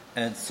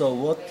 And so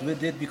what we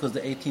did, because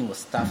the 18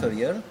 was tougher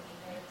year,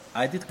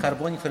 I did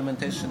carbonic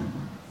fermentation.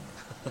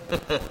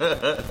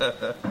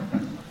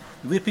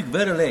 We picked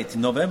very late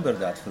in November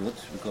that fruit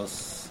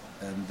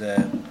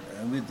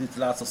and we did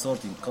lots of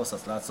sorting. Cost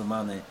us lots of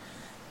money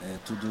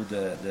to do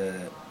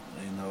the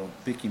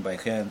picking by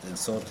hand and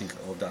sorting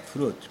of that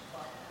fruit.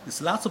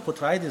 There's lots of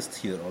botrytis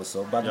here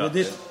also, but Yeah. we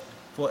did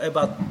for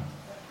about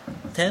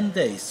 10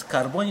 days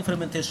carbonic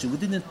fermentation. We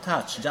didn't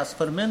touch, just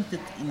fermented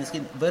in the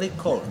skin very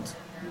cold.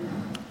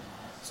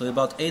 So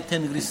about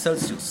 8-10 degrees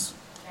Celsius.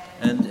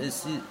 And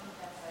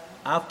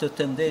after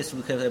 10 days,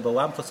 we have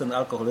about 1%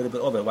 alcohol, a little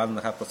bit over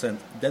 1.5%.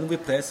 Then we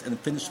press and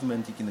finish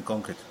fermenting in the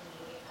concrete.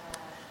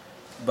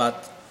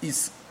 But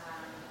it's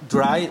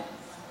dry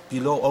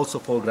below also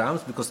 4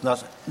 grams because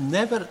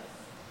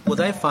what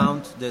I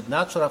found, that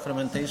natural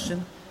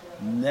fermentation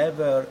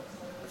never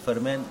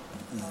ferment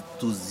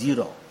to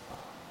 0.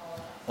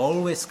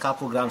 Always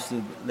couple grams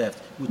left,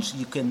 which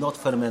you cannot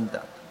ferment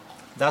that.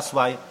 That's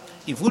why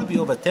if it will be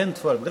over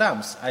 10-12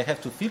 grams, I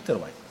have to filter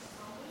wine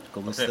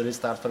because we still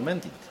start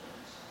fermenting.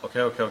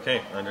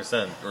 Okay, I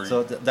understand.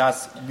 So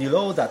that's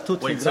below that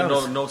 2-3 wait, grams.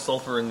 so no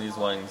sulfur in these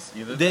wines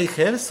either? They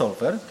have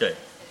sulfur. Okay.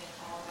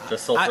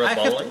 Just sulfur at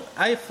bottling?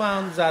 I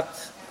found that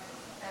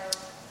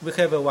we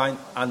have a wine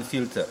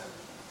unfiltered.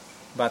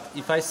 But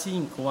if I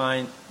think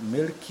wine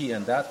milky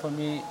and that, for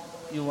me,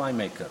 you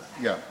winemaker.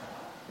 Yeah.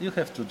 You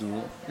have to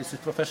do, this is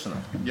professional.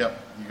 Yep.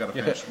 You got to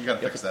finish. You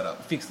got to fix that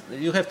up.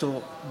 You have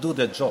to do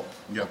the job,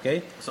 Yep.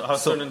 okay? So how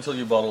soon until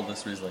you bottle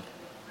this Riesling?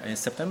 In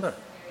September.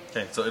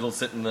 Okay, so it'll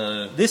sit in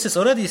the... This is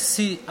already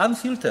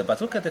unfiltered,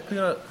 but look at the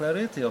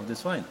clarity of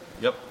this wine.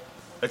 Yep.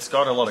 It's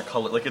got a lot of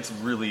color. Like, it's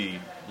really,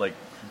 like,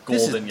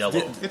 golden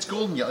yellow. It's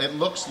golden yellow. It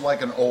looks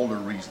like an older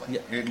Riesling. Yeah.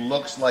 It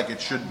looks like it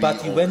should be. But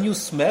older. when you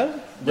smell,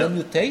 when Yeah.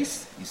 you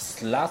taste,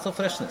 it's lots of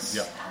freshness.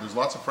 Yeah, there's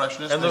lots of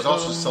freshness. And there's the-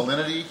 also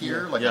salinity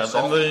here, like Yeah, a and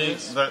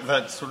saltiness.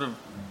 that sort of...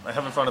 I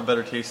haven't found a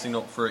better tasting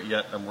note for it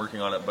yet. I'm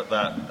working on it. But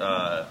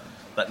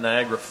that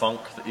Niagara funk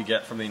that you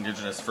get from the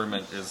indigenous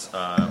ferment is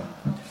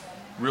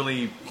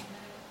really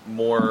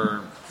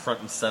more front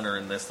and center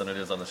in this than it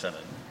is on the Chenin.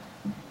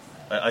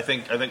 I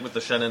think with the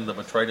Chenin, the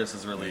botrytis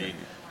has really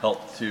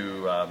helped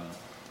to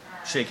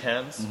shake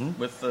hands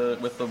with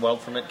the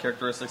wild ferment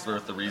characteristics. Where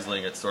with the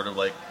Riesling, it's sort of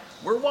like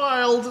We're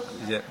wild.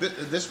 Yeah.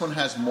 This one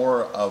has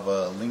more of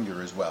a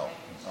linger as well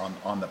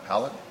on the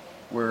palate,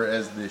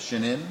 whereas the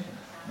Chenin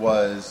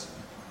was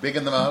big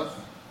in the mouth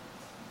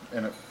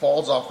and it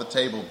falls off the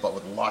table, but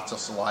with lots of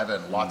saliva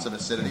and lots of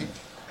acidity.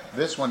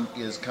 This one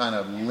is kind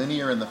of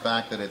linear in the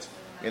fact that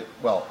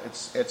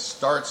it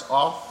starts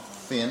off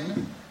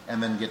thin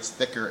and then gets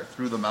thicker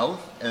through the mouth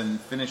and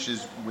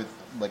finishes with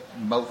like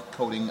mouth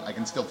coating. I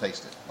can still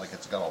taste it. Like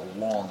it's got a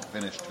long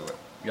finish to it.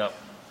 Yep.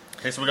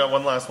 Okay, so we got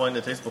one last wine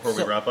to taste before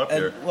we wrap up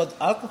here. And what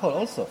alcohol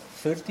also?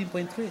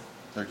 13.3.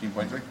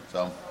 13.3.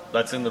 So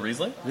That's in the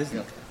Riesling?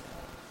 Riesling.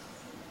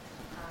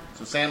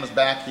 So Sam is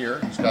back here.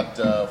 He's got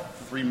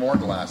 3 more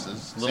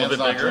glasses. A little Sam's bit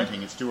not bigger.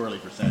 drinking. It's too early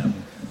for Sam.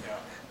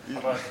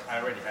 But I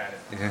already had it.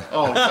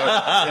 Oh, so he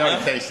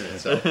already tasted it.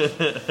 So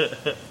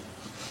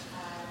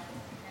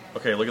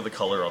Okay, look at the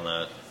color on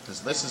that.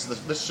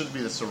 this should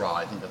be the Syrah.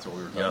 I think that's what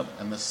we were talking. Yep.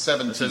 And the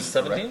 17. This is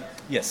 17?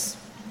 correct? Yes.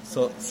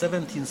 So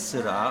 17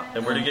 Syrah.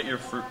 And where do you get your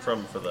fruit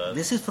from for that?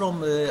 This is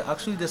from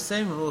actually the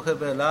same. We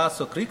have a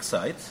Lasso Creek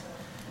site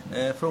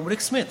from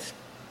Rick Smith,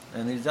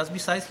 and it's just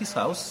beside his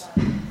house.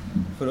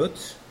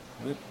 Fruit,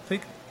 we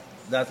picked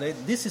that late.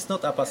 This is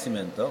not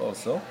Appassimento.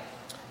 Also,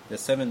 the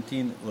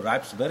 17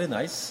 ripes very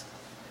nice,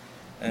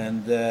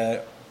 and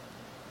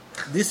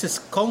this is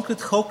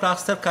concrete whole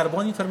cluster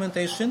carbonic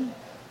fermentation,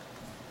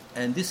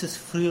 and this is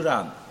free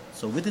run.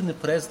 So we didn't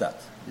press that.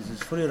 This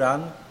is free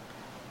run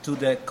to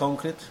the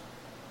concrete.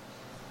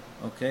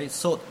 Okay,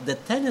 so the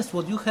tannins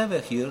what you have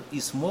here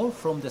is more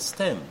from the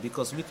stem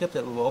because we kept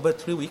it over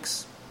 3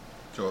 weeks.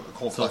 So the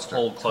whole So it's cluster.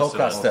 whole cluster.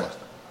 cluster.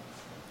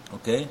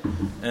 Okay,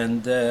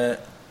 and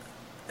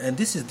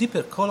this is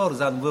deeper color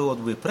than what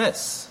we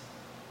press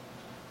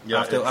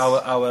Yeah, after it's-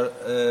 our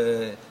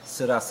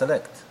Syrah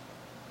Select.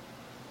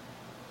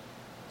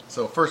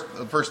 So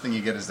the first thing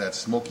you get is that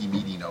smoky,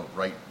 meaty note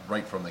right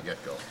from the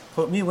get-go.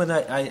 For me, when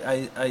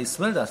I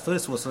smelled that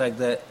first, was like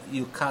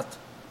you cut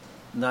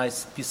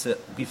nice piece of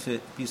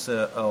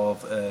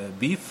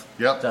beef.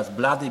 Yep. That's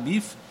bloody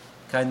beef,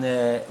 kind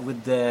of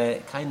with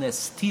the kind of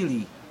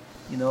steely,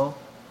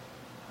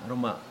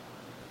 aroma.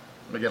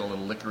 I get a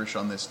little licorice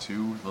on this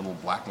too, a little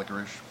black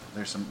licorice.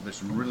 There's some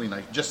really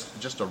nice,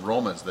 just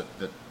aromas that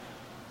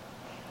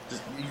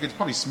just, you could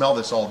probably smell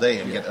this all day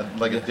and get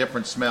a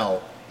different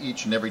smell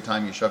each and every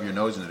time you shove your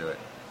nose into it.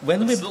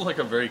 When It's we still like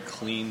a very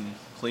clean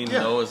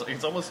Yeah. nose.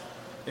 It's almost.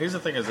 Here's the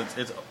thing: is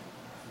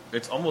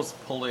it's almost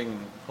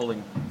pulling.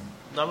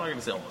 No, I'm not going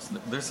to say almost.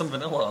 There's some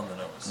vanilla on the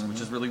nose,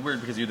 which is really weird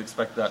because you'd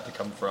expect that to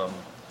come from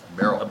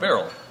Barrel. a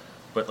barrel.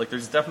 But like,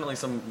 there's definitely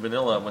some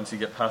vanilla once you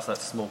get past that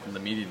smoke and the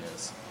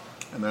meatiness.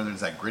 And then there's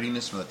that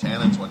grittiness from the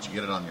tannins once you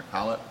get it on your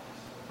palate.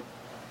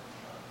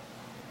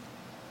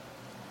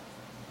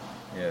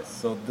 yes,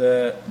 so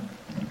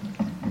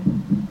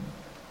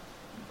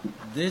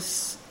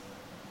this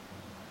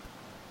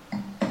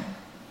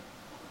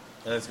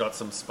And it's got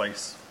some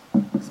spice to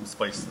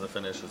the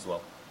finish as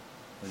well.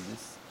 is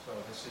this. So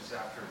this is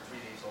after 3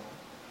 days old.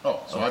 Oh,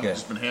 so I've Okay.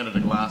 just been handed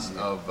a glass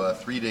of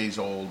 3 days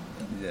old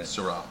Yeah.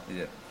 Syrah.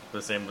 Yeah.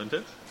 The same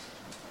vintage.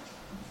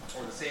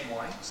 Or the same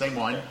wine. Same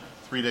wine,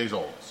 3 days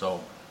old.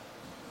 So,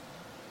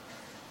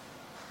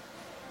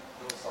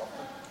 A little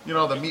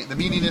salted. the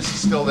meatiness is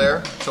still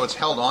there, so it's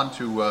held on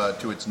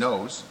to its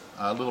nose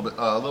a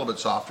little bit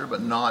softer,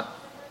 but not.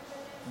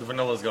 The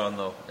vanilla's gone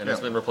though, and it's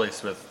Yeah. been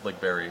replaced with like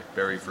berry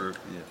fruit.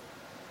 Yeah.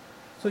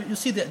 So you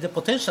see the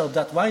potential of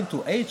that wine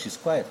to age is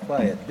quite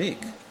big.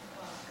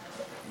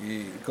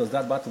 Because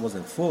that bottle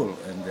wasn't full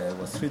and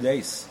was 3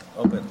 days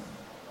open.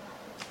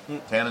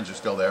 Tannins are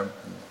still there,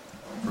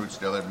 fruit's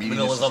still there. Meatiness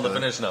Vanilla's is on the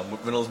still there. finish now.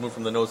 Vanilla's moved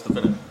from the nose to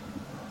finish.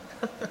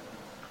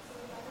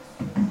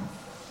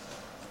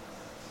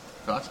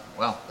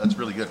 Wow, that's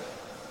really good.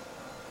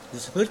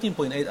 It's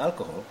 13.8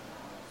 alcohol.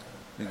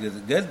 Because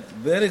they get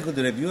very good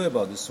review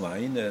about this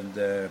wine, and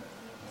they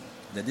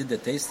did the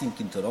tasting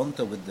in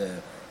Toronto with the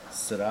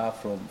Syrah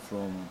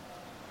from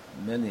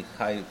many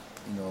high,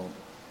 known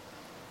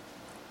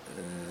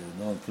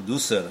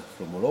producer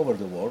from all over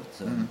the world,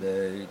 and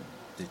they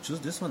choose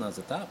this one as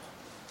a top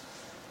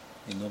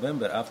in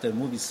November after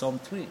movie Psalm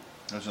 3.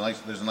 There's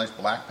a nice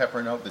black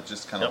pepper note that's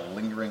just kind of Yep.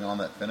 lingering on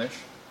that finish.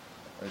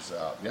 There's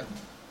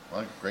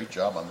well, great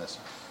job on this.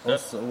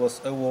 Also was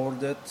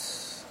awarded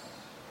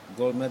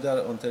Gold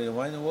Medal Ontario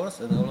Wine Awards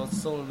and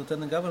also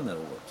Lieutenant Governor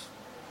Award.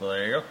 Well,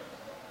 there you go.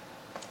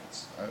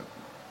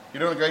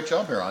 You're doing a great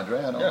job here, Andre.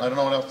 I don't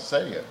know what else to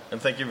say to you.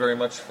 And thank you very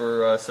much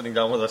for sitting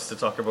down with us to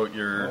talk about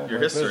your my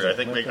history. pleasure, I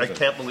think my I pleasure.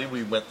 can't believe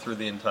we went through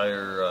the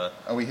entire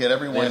And we hit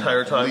every the wine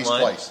entire at least timeline.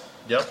 twice.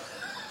 Yep.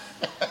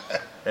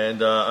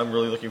 And I'm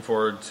really looking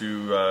forward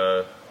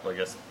to, I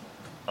guess,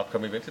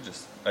 upcoming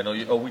vintages. I know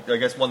you. I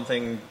guess one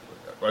thing.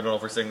 I don't know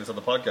if we're saying this on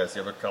the podcast.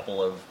 You have a couple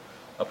of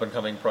up and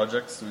coming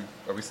projects.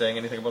 Are we saying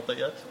anything about that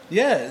yet?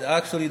 Yeah,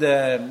 actually,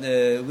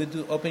 we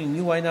do opening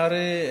new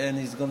winery, and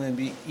it's going to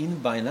be in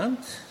Vineland,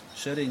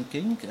 Sherry and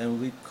King, and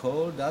we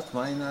call that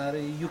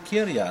winery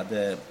Eukarya.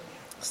 They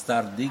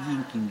start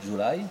digging in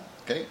July.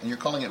 Okay, and you're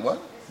calling it what?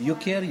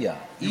 Eukarya,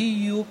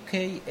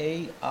 Eukarya.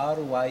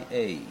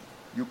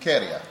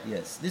 Eukarya.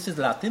 Yes, this is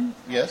Latin.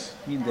 Yes.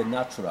 Mean the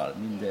natural.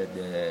 Mean the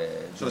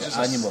So the is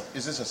animal.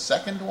 this a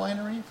second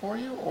winery for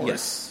you? Or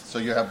Yes. So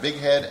you have Big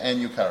Head and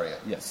Eukarya.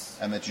 Yes.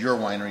 And that's your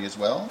winery as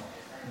well?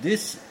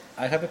 This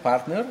I have a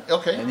partner.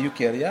 Okay. And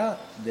Eukarya.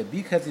 The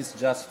Big Head is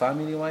just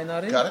family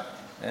winery. Got it.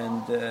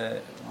 And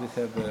we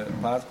have a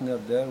partner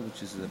there,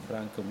 which is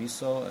Franco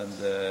Miso, and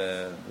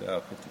we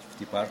are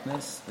 50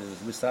 partners.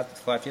 We started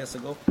 5 years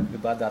ago. We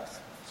bought that.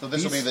 So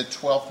this will be piece. the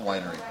 12th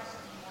winery.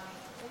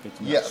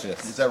 Pretty much, Yes.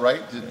 yes. Is that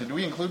right? Did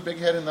we include Big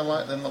Head in the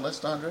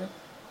list, Andre?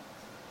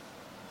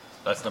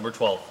 That's number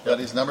 12. That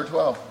is number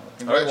 12. All right,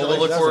 Congratulations. well,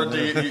 we'll look forward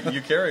to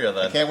Eukarya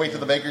then. Can't wait to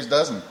the baker's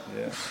dozen.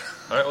 Yeah.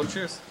 All right, well,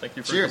 cheers. Thank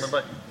you for Cheers.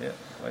 coming by. Yeah.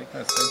 Very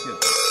nice. Thank you.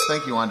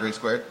 Thank you, Andre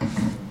Squared.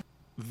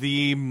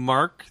 The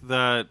mark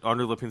that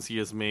Andrzej Lipinski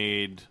has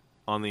made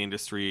on the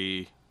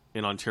industry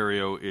in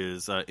Ontario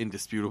is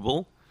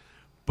indisputable.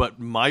 But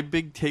my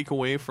big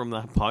takeaway from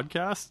that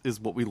podcast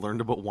is what we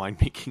learned about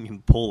winemaking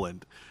in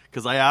Poland.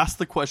 Because I asked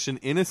the question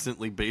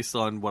innocently based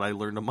on what I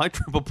learned on my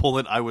trip to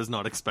Poland. I was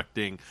not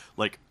expecting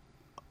like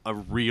a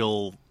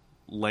real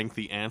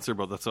lengthy answer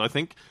about that. So I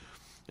think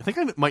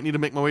I might need to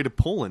make my way to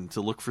Poland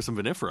to look for some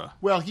vinifera.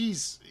 Well, he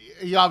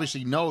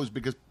obviously knows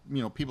because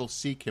people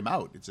seek him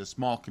out. It's a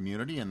small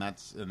community, and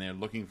they're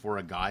looking for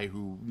a guy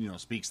who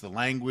speaks the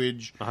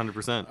language,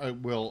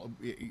 100%.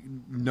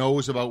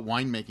 knows about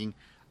winemaking.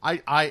 My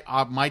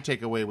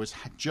takeaway was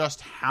just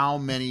how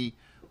many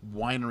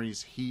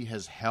wineries he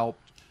has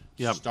helped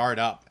start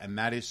up, and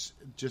that is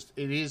just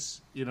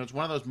it's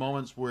one of those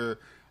moments where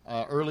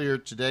earlier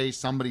today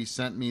somebody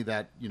sent me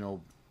that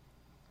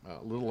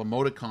a little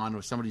emoticon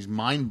of somebody's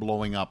mind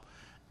blowing up,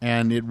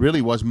 and it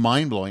really was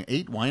mind blowing.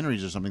 8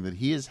 wineries or something that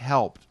he has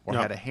helped or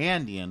had a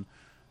hand in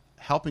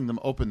helping them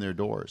open their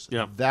doors.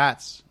 Yeah.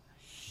 That's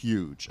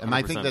huge, and 100%.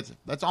 I think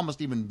that's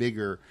almost even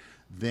bigger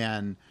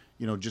than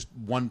just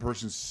one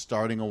person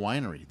starting a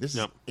winery. This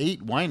is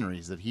 8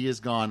 wineries that he has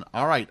gone,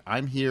 all right,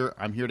 I'm here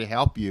to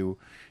help you.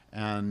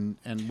 And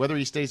whether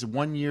he stays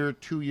 1 year,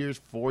 2 years,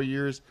 4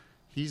 years,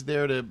 he's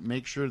there to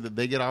make sure that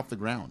they get off the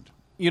ground.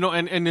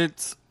 And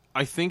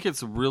I think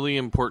it's really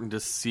important to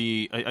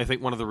see. I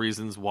think one of the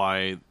reasons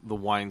why the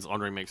wines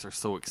Andre makes are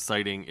so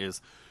exciting is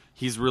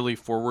he's really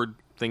forward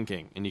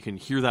thinking. And you can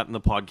hear that in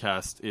the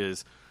podcast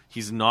is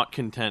he's not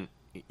content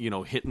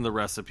hitting the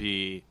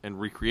recipe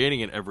and recreating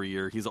it every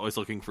year. He's always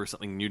looking for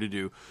something new to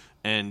do.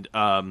 And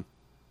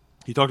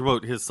he talked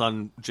about his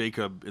son,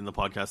 Jacob, in the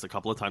podcast a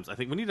couple of times. I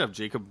think we need to have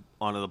Jacob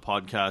onto the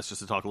podcast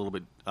just to talk a little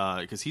bit,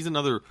 because he's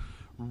another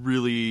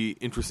really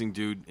interesting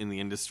dude in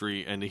the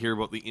industry. And to hear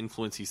about the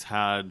influence he's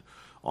had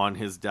on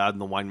his dad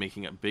and the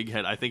winemaking at Big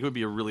Head, I think it would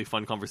be a really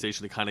fun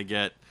conversation to kind of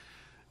get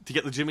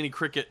the Jiminy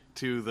Cricket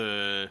to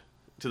the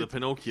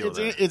Pinocchio.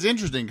 It's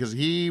interesting because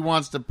he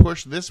wants to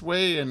push this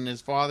way, and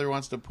his father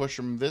wants to push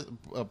him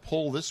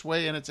pull this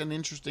way, and it's an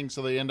interesting.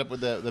 So they end up with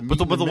the but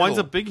the wines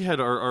at Big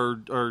Head are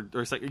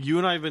you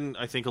and I have been,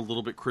 I think, a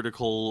little bit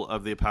critical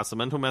of the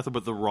Appassimento method,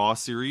 but the raw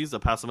series,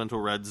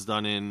 Appassimento Reds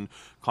done in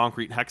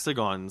concrete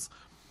hexagons.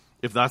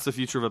 If that's the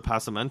future of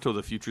Appassimento,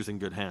 the future's in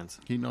good hands.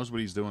 He knows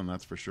what he's doing,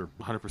 that's for sure.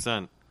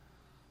 100%.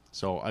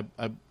 So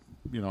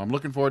I'm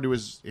looking forward to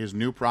his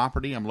new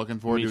property. I'm looking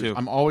forward Me too.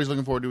 I'm always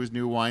looking forward to his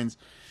new wines.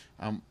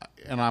 And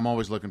I'm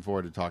always looking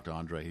forward to talk to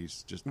Andre.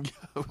 He's just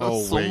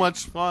so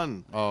much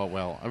fun. Oh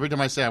well, every time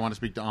I say I want to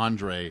speak to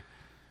Andre,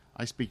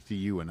 I speak to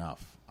you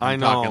enough. I I'm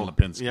know. talking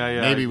Lipinski.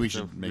 Yeah. Maybe we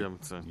should make.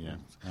 Yeah.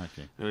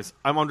 Okay. Anyways,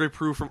 I'm Andre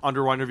Prue from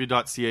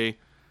underwinereview.ca.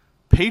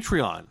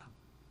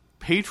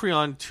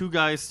 Patreon, 2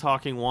 Guys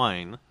Talking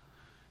Wine.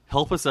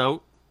 Help us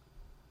out.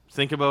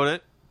 Think about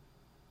it.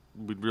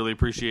 We'd really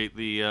appreciate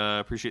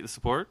the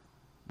support.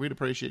 We'd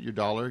appreciate your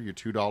 $1, your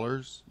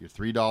 $2, your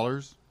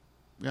 $3.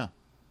 Yeah,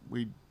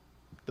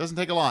 doesn't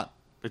take a lot.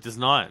 It does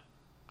not.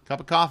 Cup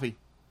of coffee,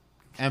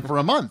 and for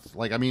a month,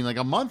 like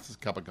a month's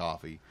cup of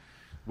coffee.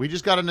 We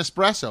just got an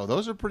espresso.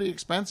 Those are pretty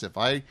expensive.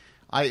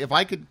 If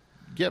I could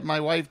get my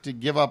wife to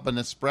give up an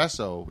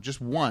espresso, just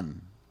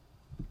one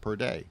per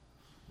day.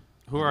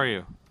 Who are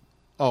you?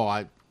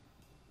 Oh,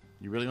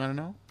 you really want to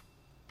know?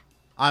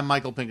 I'm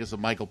Michael Pincus of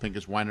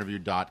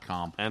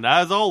michaelpincuswinereview.com. And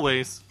as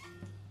always,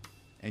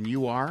 And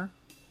you are?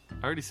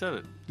 I already said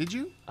it. Did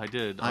you? I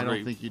did. I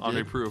don't think you did.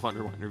 Andre Prue of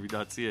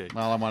underwinereview.ca.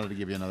 Well, I wanted to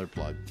give you another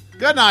plug.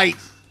 Good night.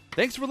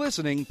 Thanks for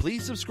listening.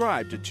 Please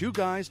subscribe to 2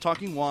 Guys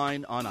Talking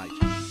Wine on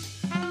iTunes.